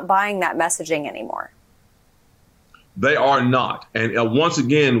 they're not buying that messaging anymore. They are not. And once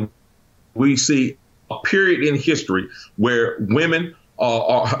again, we see a period in history where women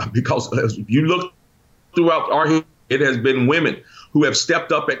are because as you look throughout our history, it has been women who have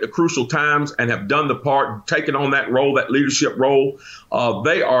stepped up at the crucial times and have done the part, taken on that role, that leadership role.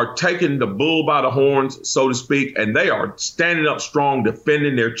 They are taking the bull by the horns, so to speak, and they are standing up strong,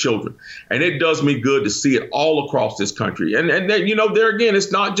 defending their children. And it does me good to see it all across this country. And then, there again,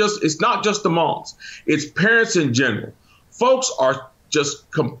 it's not just the moms, it's parents in general. Folks are just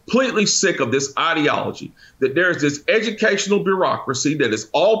completely sick of this ideology that there's this educational bureaucracy that is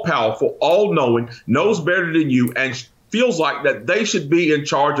all powerful, all knowing, knows better than you, and feels like that they should be in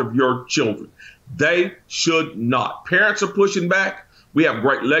charge of your children. They should not. Parents are pushing back. We have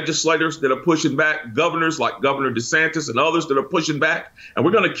great legislators that are pushing back, governors like Governor DeSantis and others that are pushing back. And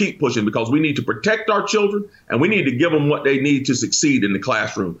we're going to keep pushing because we need to protect our children and we need to give them what they need to succeed in the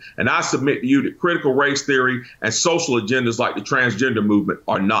classroom. And I submit to you that critical race theory and social agendas like the transgender movement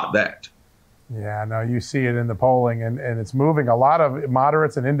are not that. Yeah, no, you see it in the polling, and it's moving a lot of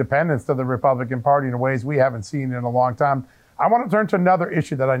moderates and independents to the Republican Party in ways we haven't seen in a long time. I want to turn to another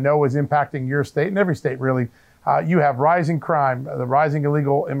issue that I know is impacting your state and every state, really. You have rising crime, the rising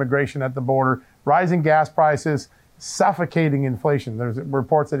illegal immigration at the border, rising gas prices, suffocating inflation. There's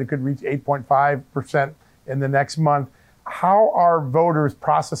reports that it could reach 8.5% in the next month. How are voters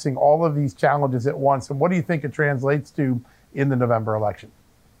processing all of these challenges at once, and what do you think it translates to in the November election?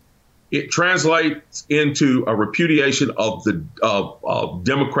 It translates into a repudiation of the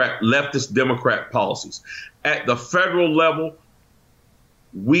leftist Democrat policies. At the federal level,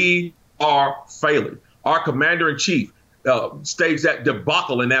 we are failing. Our commander-in-chief staged that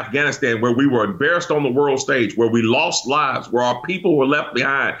debacle in Afghanistan where we were embarrassed on the world stage, where we lost lives, where our people were left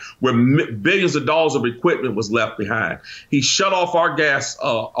behind, where billions of dollars of equipment was left behind. He shut off our gas,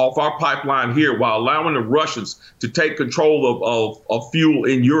 off our pipeline here while allowing the Russians to take control of fuel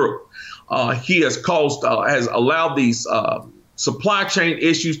in Europe. He has allowed these supply chain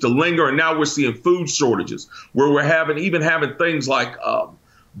issues to linger, and now we're seeing food shortages where we're having things like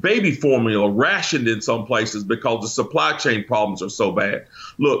baby formula rationed in some places because the supply chain problems are so bad.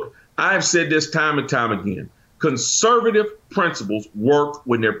 Look, I've said this time and time again. Conservative principles work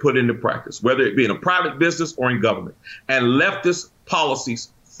when they're put into practice, whether it be in a private business or in government. And leftist policies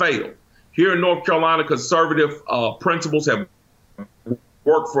fail. Here in North Carolina, conservative principles have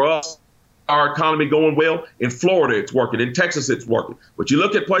worked for us. Our economy going well. In Florida, it's working. In Texas, it's working. But you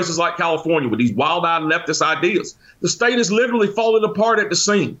look at places like California with these wild-eyed leftist ideas, the state is literally falling apart at the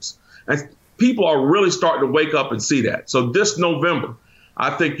seams. And people are really starting to wake up and see that. So this November,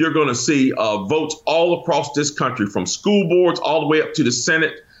 I think you're going to see votes all across this country, from school boards all the way up to the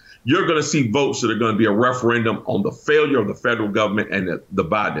Senate. You're going to see votes that are going to be a referendum on the failure of the federal government and the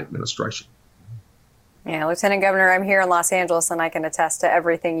Biden administration. Yeah, Lieutenant Governor, I'm here in Los Angeles, and I can attest to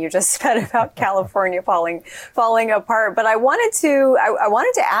everything you just said about California falling apart. But I wanted to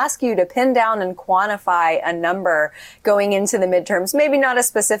ask you to pin down and quantify a number going into the midterms. Maybe not a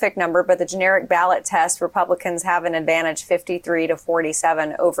specific number, but the generic ballot test, Republicans have an advantage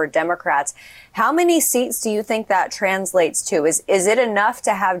 53-47 over Democrats. How many seats do you think that translates to? Is it enough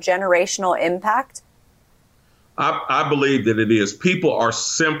to have generational impact? I believe that it is. People are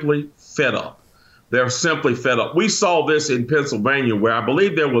simply fed up. They're simply fed up. We saw this in Pennsylvania, where I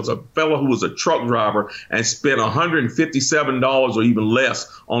believe there was a fellow who was a truck driver and spent $157 or even less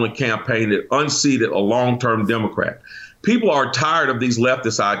on a campaign that unseated a long-term Democrat. People are tired of these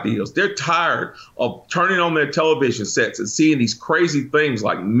leftist ideas. They're tired of turning on their television sets and seeing these crazy things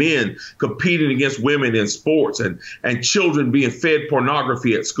like men competing against women in sports and children being fed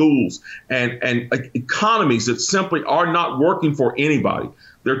pornography at schools and economies that simply are not working for anybody.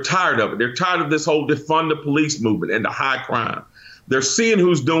 They're tired of it. They're tired of this whole defund the police movement and the high crime. They're seeing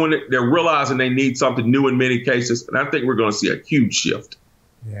who's doing it. They're realizing they need something new in many cases. And I think we're going to see a huge shift.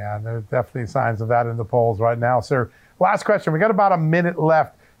 Yeah, there's definitely signs of that in the polls right now, sir. Last question. We got about a minute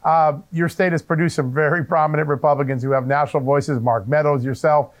left. Your state has produced some very prominent Republicans who have national voices, Mark Meadows,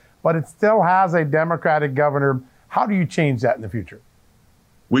 yourself, but it still has a Democratic governor. How do you change that in the future?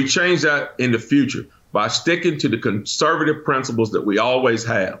 We change that in the future by sticking to the conservative principles that we always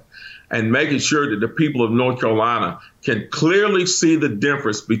have and making sure that the people of North Carolina can clearly see the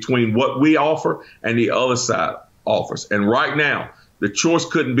difference between what we offer and the other side offers. And right now, the choice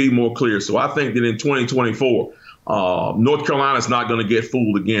couldn't be more clear. So I think that in 2024, North Carolina is not going to get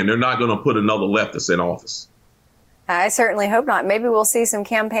fooled again. They're not going to put another leftist in office. I certainly hope not. Maybe we'll see some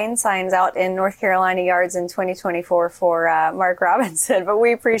campaign signs out in North Carolina yards in 2024 for Mark Robinson. But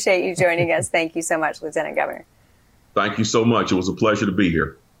we appreciate you joining us. Thank you so much, Lieutenant Governor. Thank you so much. It was a pleasure to be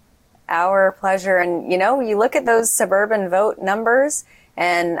here. Our pleasure. And, you know, you look at those suburban vote numbers,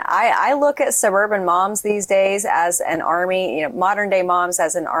 and I look at suburban moms these days as an army, you know, modern day moms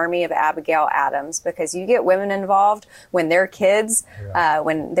as an army of Abigail Adams, because you get women involved when they're kids,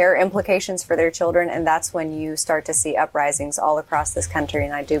 when there are implications for their children. And that's when you start to see uprisings all across this country.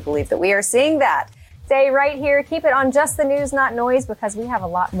 And I do believe that we are seeing that. Stay right here. Keep it on Just the News, Not Noise, because we have a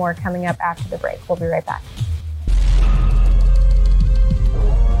lot more coming up after the break. We'll be right back.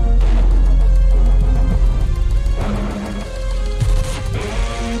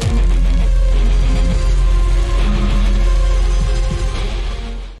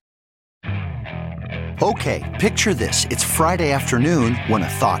 Okay, picture this. It's Friday afternoon when a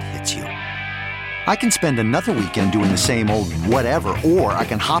thought hits you. I can spend another weekend doing the same old whatever, or I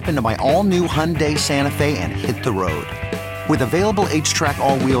can hop into my all-new Hyundai Santa Fe and hit the road. With available H-Track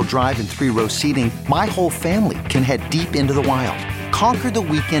all-wheel drive and 3-row seating, my whole family can head deep into the wild. Conquer the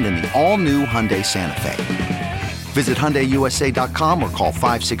weekend in the all-new Hyundai Santa Fe. Visit HyundaiUSA.com or call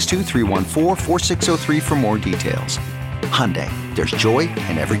 562-314-4603 for more details. Hyundai, there's joy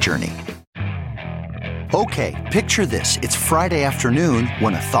in every journey. Okay, picture this. It's Friday afternoon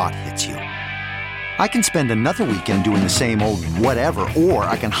when a thought hits you. I can spend another weekend doing the same old whatever, or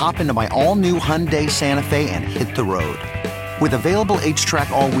I can hop into my all-new Hyundai Santa Fe and hit the road. With available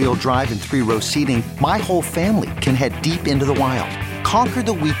H-Track all-wheel drive and 3-row seating, my whole family can head deep into the wild. Conquer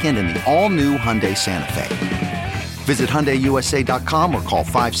the weekend in the all-new Hyundai Santa Fe. Visit HyundaiUSA.com or call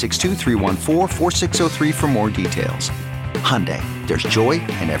 562-314-4603 for more details. Hyundai, there's joy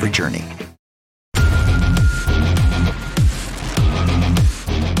in every journey.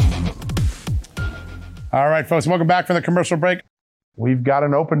 All right, folks, welcome back from the commercial break. We've got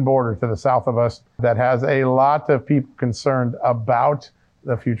an open border to the south of us that has a lot of people concerned about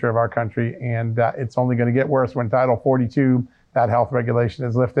the future of our country, and it's only going to get worse when Title 42, that health regulation,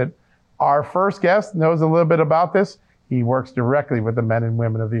 is lifted. Our first guest knows a little bit about this. He works directly with the men and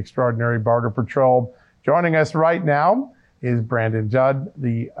women of the Extraordinary Border Patrol. Joining us right now is Brandon Judd,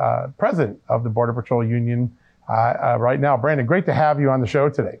 the president of the Border Patrol Union right now. Brandon, great to have you on the show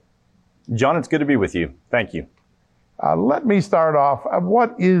today. John, it's good to be with you. Thank you. Let me start off.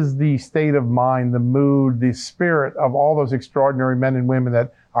 What is the state of mind, the mood, the spirit of all those extraordinary men and women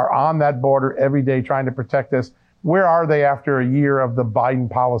that are on that border every day trying to protect us Where are they after a year of the Biden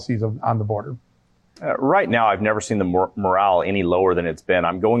policies on the border? Right now, I've never seen the morale any lower than it's been.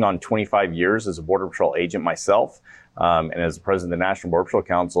 I'm going on 25 years as a Border Patrol agent myself. And as president of the National Border Patrol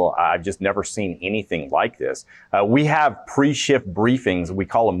Council, I've just never seen anything like this. We have pre-shift briefings. We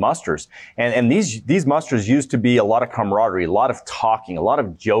call them musters. And these musters used to be a lot of camaraderie, a lot of talking, a lot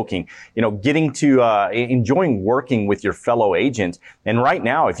of joking, getting to enjoying working with your fellow agents. And right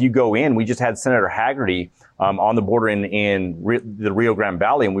now, if you go in, we just had Senator Hagerty on the border in the Rio Grande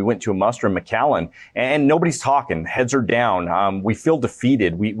Valley, and we went to a muster in McAllen, and nobody's talking. Heads are down. We feel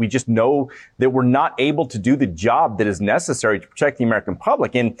defeated. We just know that we're not able to do the job that is necessary to protect the American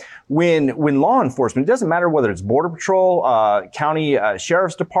public. And when law enforcement, it doesn't matter whether it's Border Patrol, county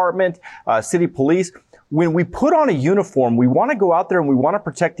sheriff's department, city police, when we put on a uniform, we want to go out there and we want to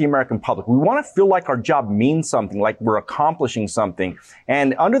protect the American public. We want to feel like our job means something, like we're accomplishing something.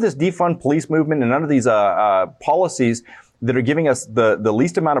 And under this defund police movement and under these policies that are giving us the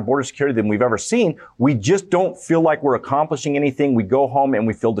least amount of border security than we've ever seen, we just don't feel like we're accomplishing anything. We go home and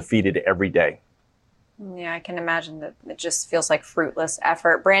we feel defeated every day. Yeah, I can imagine that it just feels like fruitless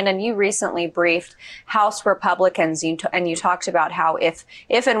effort. Brandon, you recently briefed House Republicans, and you talked about how if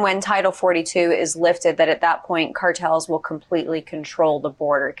and when Title 42 is lifted, that at that point cartels will completely control the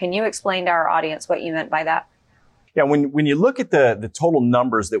border. Can you explain to our audience what you meant by that? Yeah, when you look at the total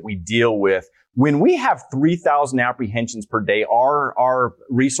numbers that we deal with, when we have 3,000 apprehensions per day, our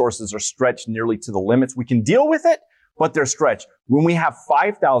resources are stretched nearly to the limits. We can deal with it, but they're stretched. When we have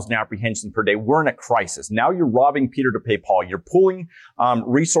 5,000 apprehensions per day, we're in a crisis. Now you're robbing Peter to pay Paul. You're pulling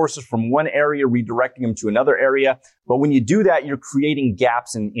resources from one area, redirecting them to another area. But when you do that, you're creating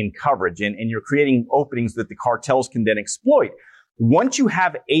gaps in coverage, and you're creating openings that the cartels can then exploit. Once you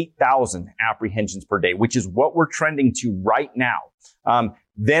have 8,000 apprehensions per day, which is what we're trending to right now,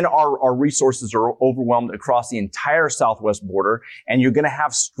 then our resources are overwhelmed across the entire southwest border, and you're going to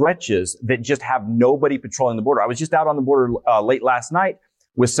have stretches that just have nobody patrolling the border. I was just out on the border late last night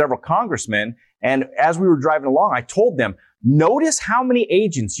with several congressmen, and as we were driving along, I told them, notice how many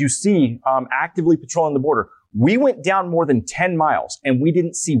agents you see actively patrolling the border. We went down more than 10 miles and we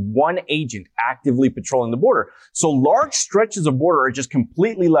didn't see one agent actively patrolling the border. So large stretches of border are just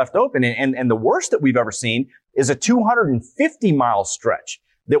completely left open. And the worst that we've ever seen is a 250-mile stretch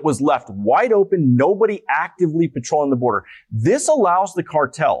that was left wide open, nobody actively patrolling the border. This allows the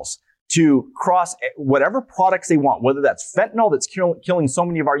cartels to cross whatever products they want, whether that's fentanyl that's killing so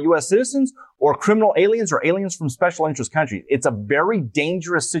many of our U.S. citizens, or criminal aliens or aliens from special interest countries. It's a very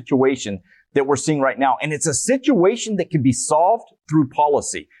dangerous situation that we're seeing right now. And it's a situation that can be solved through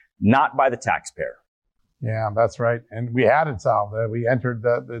policy, not by the taxpayer. Yeah, that's right. And we had it solved. We entered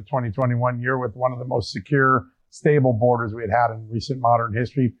the 2021 year with one of the most secure, stable borders we had in recent modern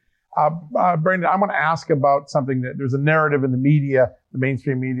history. Brandon, I want to ask about something that there's a narrative in the media, the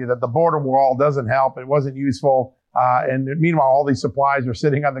mainstream media, that the border wall doesn't help. It wasn't useful. And meanwhile, all these supplies are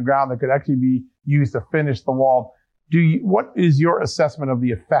sitting on the ground that could actually be used to finish the wall. What is your assessment of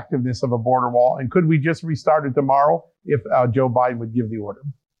the effectiveness of a border wall? And could we just restart it tomorrow if Joe Biden would give the order?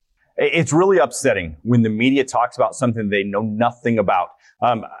 It's really upsetting when the media talks about something they know nothing about.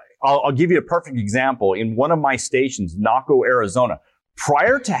 I'll give you a perfect example. In one of my stations, Naco, Arizona,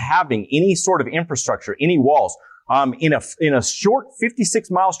 prior to having any sort of infrastructure, any walls, in a short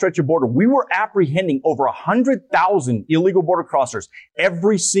 56-mile stretch of border, we were apprehending over 100,000 illegal border crossers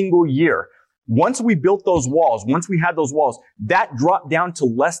every single year. Once we built those walls, once we had those walls, that dropped down to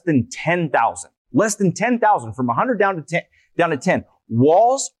less than 10,000. Less than 10,000, from 100 down to 10.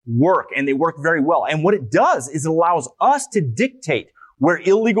 Walls work, and they work very well. And what it does is it allows us to dictate where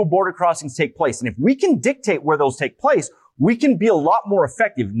illegal border crossings take place. And if we can dictate where those take place, we can be a lot more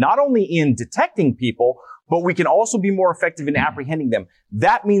effective, not only in detecting people, but we can also be more effective in apprehending them.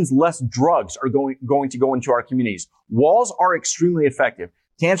 That means less drugs are going to go into our communities. Walls are extremely effective.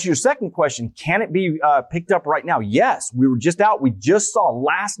 To answer your second question, can it be picked up right now? Yes. We were just out. We just saw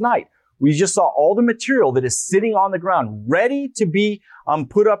last night. We just saw all the material that is sitting on the ground, ready to be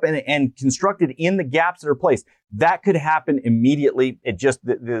put up and constructed in the gaps that are placed. That could happen immediately. It just,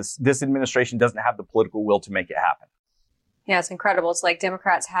 this administration doesn't have the political will to make it happen. Yeah, it's incredible. It's like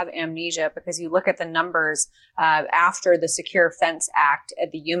Democrats have amnesia, because you look at the numbers after the Secure Fence Act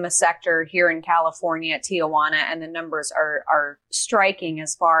at the Yuma sector here in California, at Tijuana, and the numbers are striking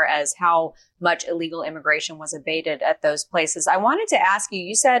as far as how much illegal immigration was abated at those places. I wanted to ask you,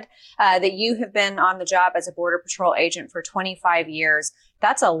 you said that you have been on the job as a Border Patrol agent for 25 years.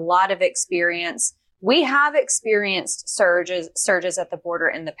 That's a lot of experience. We have experienced surges at the border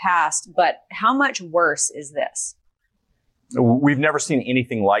in the past, but how much worse is this? We've never seen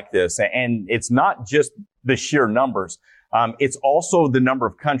anything like this. And it's not just the sheer numbers. It's also the number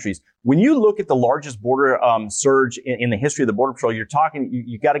of countries. When you look at the largest border surge in the history of the Border Patrol, you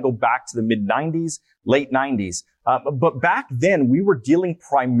got to go back to the mid-90s, late 90s. But back then, we were dealing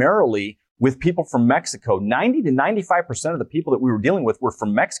primarily with people from Mexico. 90 to 95% of the people that we were dealing with were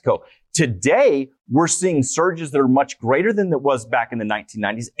from Mexico. Today, we're seeing surges that are much greater than it was back in the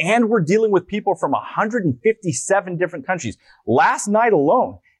 1990s, and we're dealing with people from 157 different countries. Last night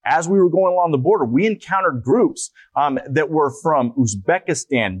alone, as we were going along the border, we encountered groups that were from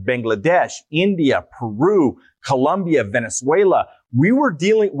Uzbekistan, Bangladesh, India, Peru, Colombia, Venezuela. We're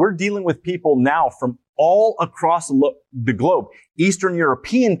dealing with people now from all across the globe. Eastern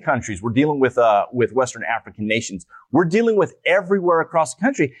European countries. We're dealing with Western African nations. We're dealing with everywhere across the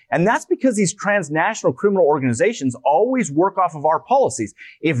country. And that's because these transnational criminal organizations always work off of our policies.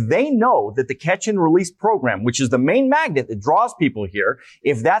 If they know that the catch and release program, which is the main magnet that draws people here,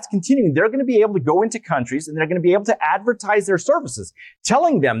 if that's continuing, they're going to be able to go into countries and they're going to be able to advertise their services,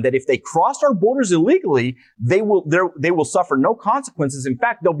 telling them that if they cross our borders illegally, they will suffer no consequences. In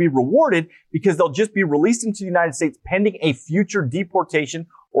fact, they'll be rewarded because they'll just be released into the United States pending a future deportation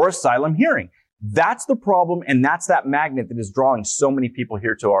or asylum hearing. That's the problem, and that's that magnet that is drawing so many people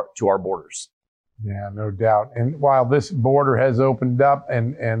here to our borders. Yeah, no doubt. And while this border has opened up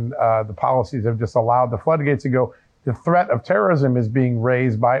and the policies have just allowed the floodgates to go, the threat of terrorism is being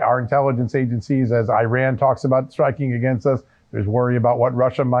raised by our intelligence agencies as Iran talks about striking against us. There's worry about what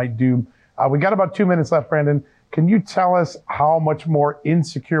Russia might do. We got about 2 minutes left, Brandon. Can you tell us how much more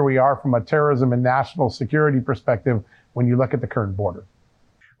insecure we are from a terrorism and national security perspective when you look at the current border?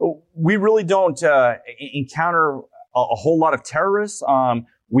 We really don't encounter a whole lot of terrorists.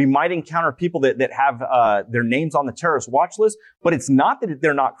 We might encounter people that have their names on the terrorist watch list, but it's not that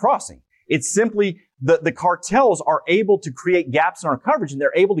they're not crossing. It's simply the cartels are able to create gaps in our coverage, and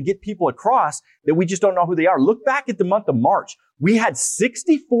they're able to get people across that we just don't know who they are. Look back at the month of March. We had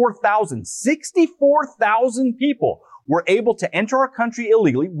 64,000 people were able to enter our country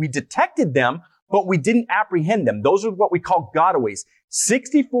illegally. We detected them, but we didn't apprehend them. Those are what we call gotaways.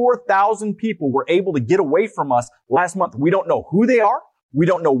 64,000 people were able to get away from us last month. We don't know who they are. We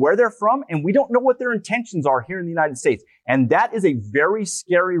don't know where they're from, and we don't know what their intentions are here in the United States. And that is a very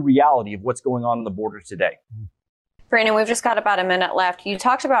scary reality of what's going on the border today. Brandon, we've just got about a minute left. You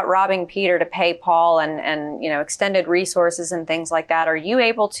talked about robbing Peter to pay Paul and extended resources and things like that. Are you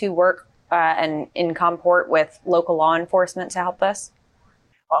able to work and in comport with local law enforcement to help this?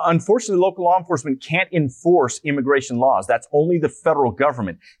 Unfortunately, local law enforcement can't enforce immigration laws. That's only the federal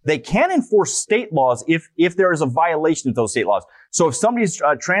government. They can enforce state laws if there is a violation of those state laws. So if somebody's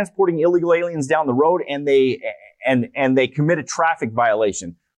transporting illegal aliens down the road and they commit a traffic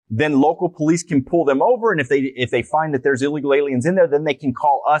violation, then local police can pull them over. And if they find that there's illegal aliens in there, then they can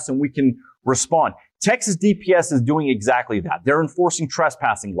call us and we can respond. Texas DPS is doing exactly that. They're enforcing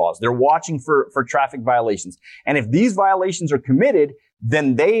trespassing laws. They're watching for traffic violations. And if these violations are committed,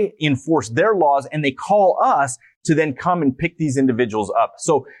 then they enforce their laws and they call us to then come and pick these individuals up.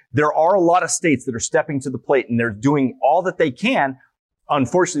 So there are a lot of states that are stepping to the plate and they're doing all that they can.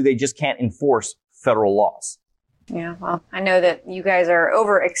 Unfortunately, they just can't enforce federal laws. Yeah, well, I know that you guys are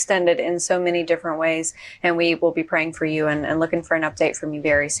overextended in so many different ways, and we will be praying for you and looking for an update from you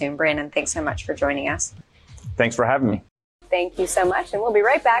very soon. Brandon, thanks so much for joining us. Thanks for having me. Thank you so much, and we'll be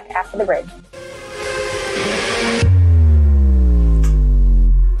right back after the break.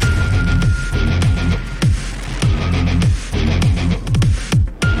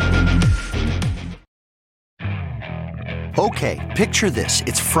 Okay, picture this.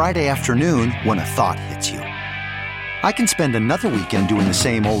 It's Friday afternoon when a thought hits you. I can spend another weekend doing the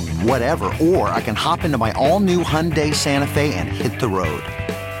same old whatever, or I can hop into my all-new Hyundai Santa Fe and hit the road.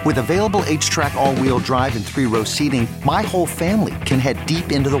 With available H-Track all-wheel drive and 3-row seating, my whole family can head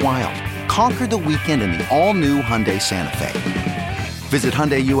deep into the wild. Conquer the weekend in the all-new Hyundai Santa Fe. Visit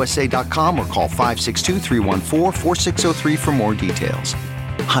HyundaiUSA.com or call 562-314-4603 for more details.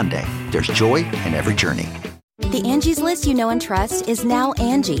 Hyundai, there's joy in every journey. The Angie's List you know and trust is now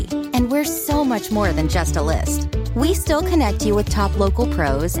Angie, and we're so much more than just a list. We still connect you with top local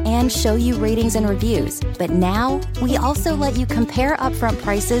pros and show you ratings and reviews, but now we also let you compare upfront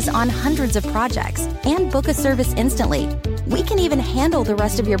prices on hundreds of projects and book a service instantly. We can even handle the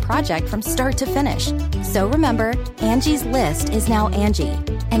rest of your project from start to finish. So remember, Angie's List is now Angie,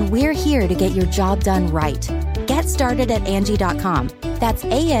 and we're here to get your job done right. Get started at Angie.com. That's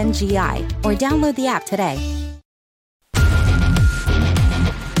ANGI, or download the app today.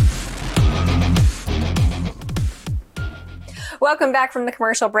 Welcome back from the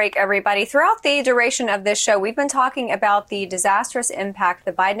commercial break, everybody. Throughout the duration of this show, we've been talking about the disastrous impact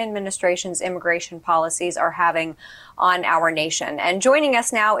the Biden administration's immigration policies are having on our nation. And joining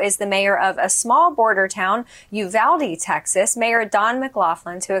us now is the mayor of a small border town, Uvalde, Texas, Mayor Don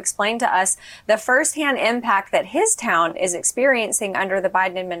McLaughlin, to explain to us the firsthand impact that his town is experiencing under the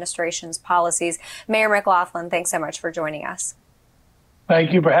Biden administration's policies. Mayor McLaughlin, thanks so much for joining us.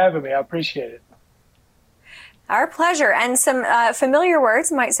 Thank you for having me. I appreciate it. Our pleasure. And some familiar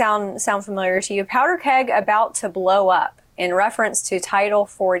words might sound familiar to you. Powder keg about to blow up in reference to Title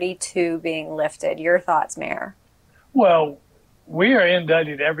 42 being lifted. Your thoughts, Mayor? Well, we are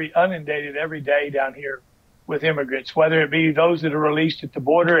inundated every day down here with immigrants, whether it be those that are released at the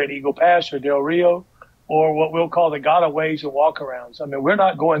border at Eagle Pass or Del Rio, or what we'll call the gotaways and walkarounds. I mean, we're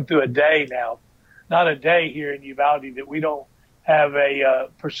not going through a day now, not a day here in Uvalde that we don't have a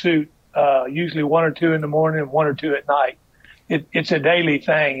pursuit. Usually 1 or 2 in the morning and 1 or 2 at night. It's a daily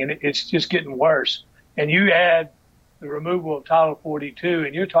thing, and it's just getting worse. And you add the removal of Title 42,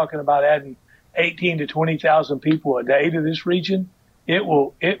 and you're talking about adding 18 to 20,000 people a day to this region. It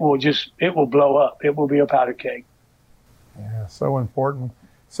will blow up. It will be a powder keg. Yeah, so important.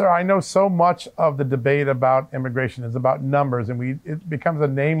 Sir, I know so much of the debate about immigration is about numbers, and it becomes a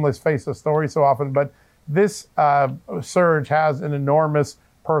nameless face of story so often. But this surge has an enormous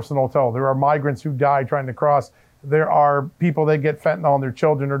personal toll. There are migrants who die trying to cross. There are people that get fentanyl and their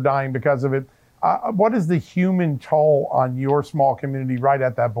children are dying because of it. What is the human toll on your small community right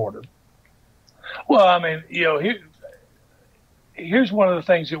at that border? Well, I mean, here's one of the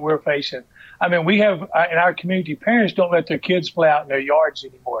things that we're facing. I mean, we have in our community, parents don't let their kids play out in their yards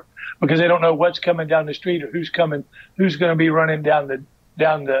anymore because they don't know what's coming down the street or who's going to be running down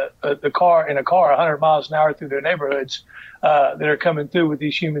the car in a car 100 miles an hour through their neighborhoods that are coming through with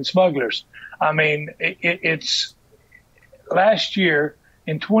these human smugglers. I mean, it's last year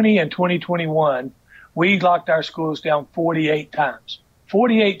in 2021, we locked our schools down 48 times.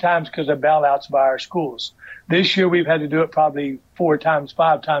 48 times because of bailouts by our schools. This year, we've had to do it probably 4 times,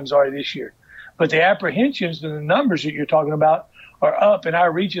 5 times already this year. But the apprehensions and the numbers that you're talking about are up in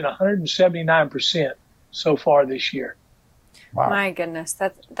our region 179% so far this year. Wow. My goodness,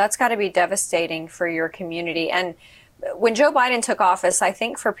 that's got to be devastating for your community. And when Joe Biden took office, I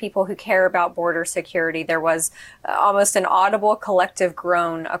think for people who care about border security, there was almost an audible collective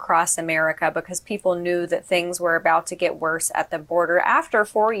groan across America because people knew that things were about to get worse at the border after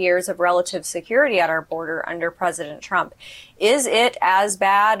 4 years of relative security at our border under President Trump. Is it as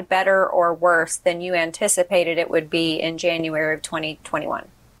bad, better, or worse than you anticipated it would be in January of 2021?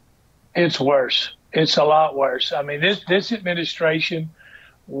 It's worse. It's a lot worse. I mean, this administration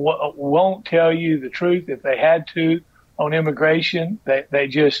won't tell you the truth if they had to on immigration. They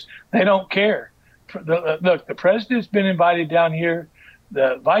don't care. Look, the president's been invited down here.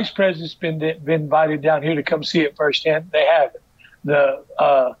 The vice president's been invited down here to come see it firsthand. They haven't.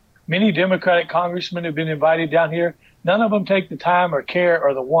 The many Democratic congressmen have been invited down here. None of them take the time or care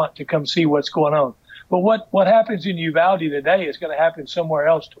or the want to come see what's going on. But what happens in Uvalde today is going to happen somewhere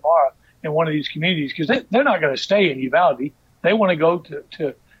else tomorrow in one of these communities because they're not going to stay in Uvalde. They want to go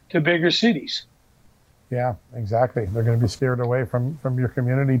to bigger cities. Yeah, exactly. They're going to be scared away from your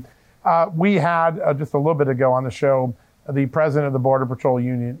community. We had just a little bit ago on the show the president of the Border Patrol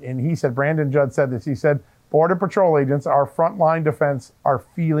Union, and he said, Brandon Judd said this, he said, Border Patrol agents, our frontline defense, are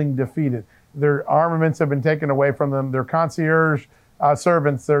feeling defeated. Their armaments have been taken away from them. Their concierge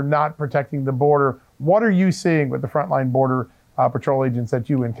servants, they're not protecting the border. What are you seeing with the frontline Border Patrol agents that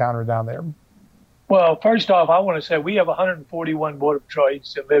you encounter down there? Well, first off, I want to say we have 141 Border Patrol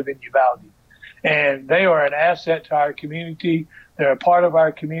agents that live in Uvalde, and they are an asset to our community. They're a part of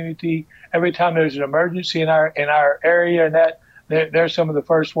our community. Every time there's an emergency in our area, and they're some of the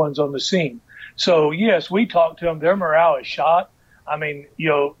first ones on the scene. So yes, we talk to them. Their morale is shot. I mean,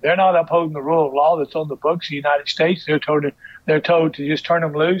 they're not upholding the rule of law that's on the books of the United States. They're told to just turn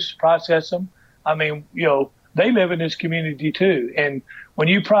them loose, process them. I mean, they live in this community too. And when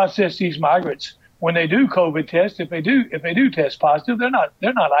you process these migrants, when they do COVID tests, if they do test positive, they're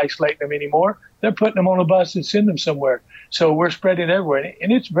not isolating them anymore. They're putting them on a bus and sending them somewhere. So we're spreading everywhere,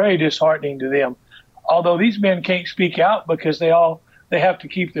 and it's very disheartening to them. Although these men can't speak out because they have to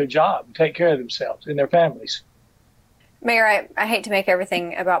keep their job and take care of themselves and their families. Mayor, I hate to make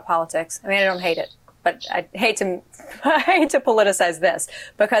everything about politics. I mean, I don't hate it, but I hate to politicize this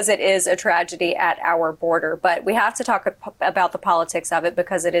because it is a tragedy at our border. But we have to talk about the politics of it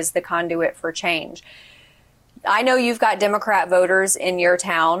because it is the conduit for change. I know you've got Democrat voters in your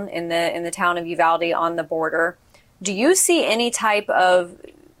town, in the town of Uvalde on the border. Do you see any type of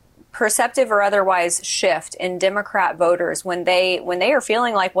perceptive or otherwise shift in Democrat voters when they are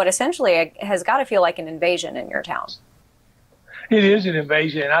feeling like what essentially has got to feel like an invasion in your town? It is an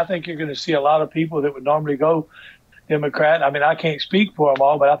invasion, and I think you're going to see a lot of people that would normally go Democrat. I mean, I can't speak for them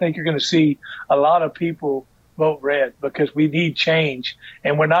all, but I think you're going to see a lot of people vote red because we need change,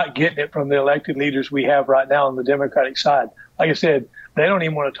 and we're not getting it from the elected leaders we have right now on the Democratic side. Like I said, they don't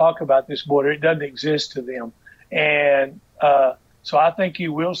even want to talk about this border. It doesn't exist to them. And so I think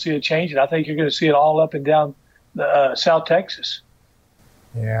you will see a change, and I think you're going to see it all up and down South Texas.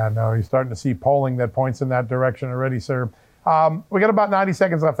 Yeah, no, you're starting to see polling that points in that direction already, sir. We got about 90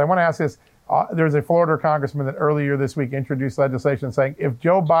 seconds left. I want to ask this. There's a Florida congressman that earlier this week introduced legislation saying if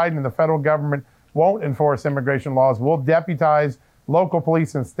Joe Biden and the federal government won't enforce immigration laws, we'll deputize local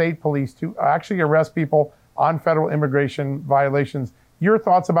police and state police to actually arrest people on federal immigration violations. Your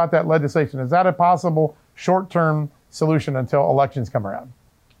thoughts about that legislation? Is that a possible short-term solution until elections come around?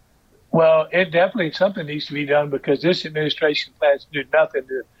 Well, it definitely something needs to be done because this administration plans to do nothing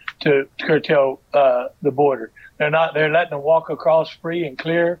to curtail the border. They're letting them walk across free and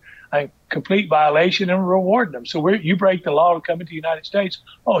clear, a complete violation, and rewarding them. So you break the law to come into the United States.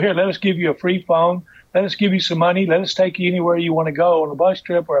 Oh, here, let us give you a free phone. Let us give you some money. Let us take you anywhere you want to go on a bus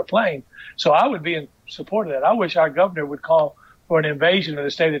trip or a plane. So I would be in support of that. I wish our governor would call for an invasion of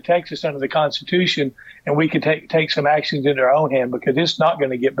the state of Texas under the Constitution, and we could take some actions into our own hand because it's not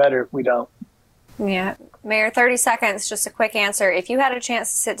going to get better if we don't. Yeah. Mayor, 30 seconds, just a quick answer. If you had a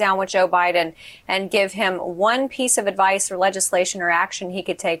chance to sit down with Joe Biden and give him one piece of advice or legislation or action he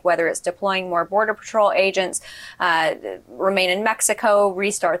could take, whether it's deploying more Border Patrol agents, remain in Mexico,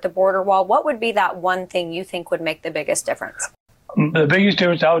 restart the border wall, what would be that one thing you think would make the biggest difference? The biggest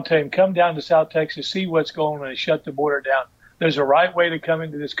difference, I would tell him, come down to South Texas, see what's going on, and shut the border down. There's a right way to come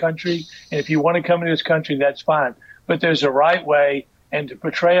into this country, and if you want to come into this country, that's fine. But there's a right way, and to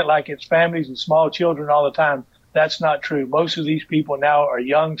portray it like it's families and small children all the time, that's not true. Most of these people now are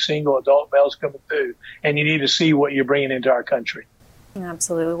young, single, adult males coming through, and you need to see what you're bringing into our country.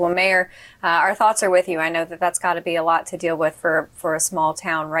 Absolutely. Well, Mayor, our thoughts are with you. I know that that's got to be a lot to deal with for a small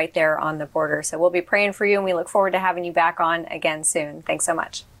town right there on the border. So we'll be praying for you, and we look forward to having you back on again soon. Thanks so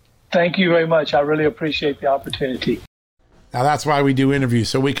much. Thank you very much. I really appreciate the opportunity. Now, that's why we do interviews,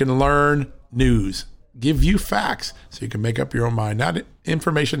 so we can learn news, give you facts, so you can make up your own mind. Not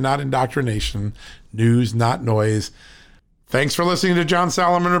information, not indoctrination. News, not noise. Thanks for listening to John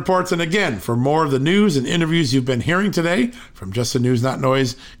Solomon Reports. And again, for more of the news and interviews you've been hearing today from Just the News, Not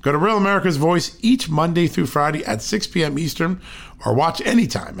Noise, go to Real America's Voice each Monday through Friday at 6 p.m. Eastern, or watch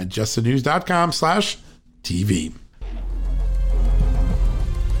anytime at justthenews.com/TV.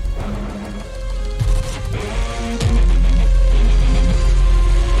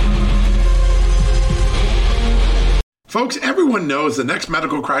 Folks, everyone knows the next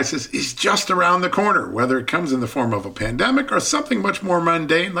medical crisis is just around the corner, whether it comes in the form of a pandemic or something much more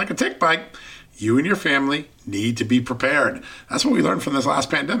mundane like a tick bite. You and your family need to be prepared. That's what we learned from this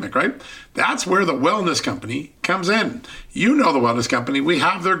last pandemic, right? That's where the Wellness Company comes in. You know the Wellness Company. We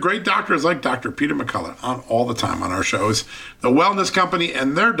have their great doctors like Dr. Peter McCullough on all the time on our shows. The Wellness Company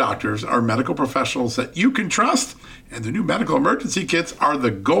and their doctors are medical professionals that you can trust, and the new medical emergency kits are the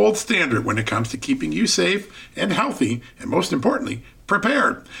gold standard when it comes to keeping you safe and healthy, and most importantly,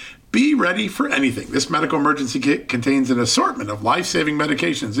 prepared. Be ready for anything. This medical emergency kit contains an assortment of life-saving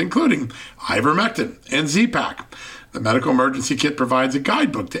medications, including ivermectin and Z-Pak. The medical emergency kit provides a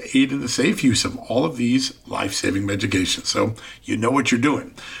guidebook to aid in the safe use of all of these life-saving medications, so you know what you're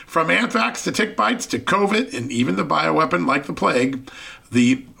doing. From anthrax to tick bites to COVID and even the bioweapon like the plague,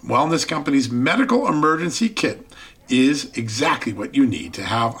 the Wellness Company's medical emergency kit is exactly what you need to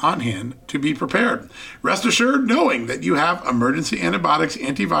have on hand to be prepared. Rest assured knowing that you have emergency antibiotics,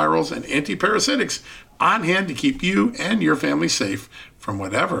 antivirals, and antiparasitics on hand to keep you and your family safe from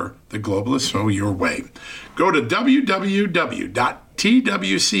whatever the globalists throw your way. Go to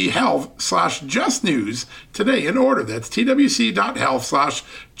www.twchealth/justnews today and order. That's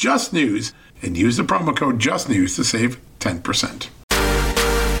twc.health/justnews and use the promo code JUSTNEWS to save 10%.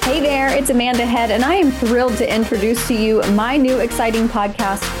 Hey there, it's Amanda Head, and I am thrilled to introduce to you my new exciting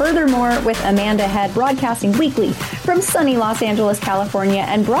podcast, Furthermore with Amanda Head, broadcasting weekly from sunny Los Angeles, California,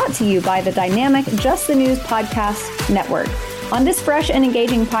 and brought to you by the dynamic Just the News Podcast Network. On this fresh and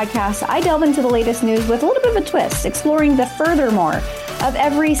engaging podcast, I delve into the latest news with a little bit of a twist, exploring the furthermore of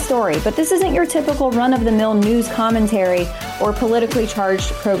every story. But this isn't your typical run-of-the-mill news commentary or politically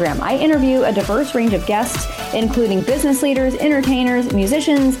charged program. I interview a diverse range of guests, including business leaders, entertainers,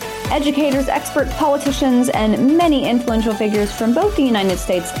 musicians, educators, expert politicians, and many influential figures from both the United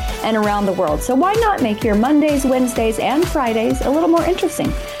States and around the world. So why not make your Mondays, Wednesdays, and Fridays a little more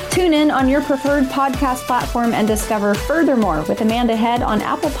interesting? Tune in on your preferred podcast platform and discover furthermore with Amanda Head on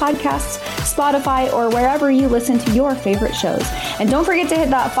Apple Podcasts, Spotify, or wherever you listen to your favorite shows. And don't forget to hit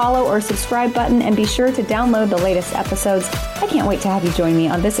that follow or subscribe button and be sure to download the latest episodes. I can't wait to have you join me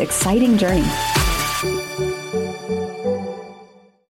on this exciting journey.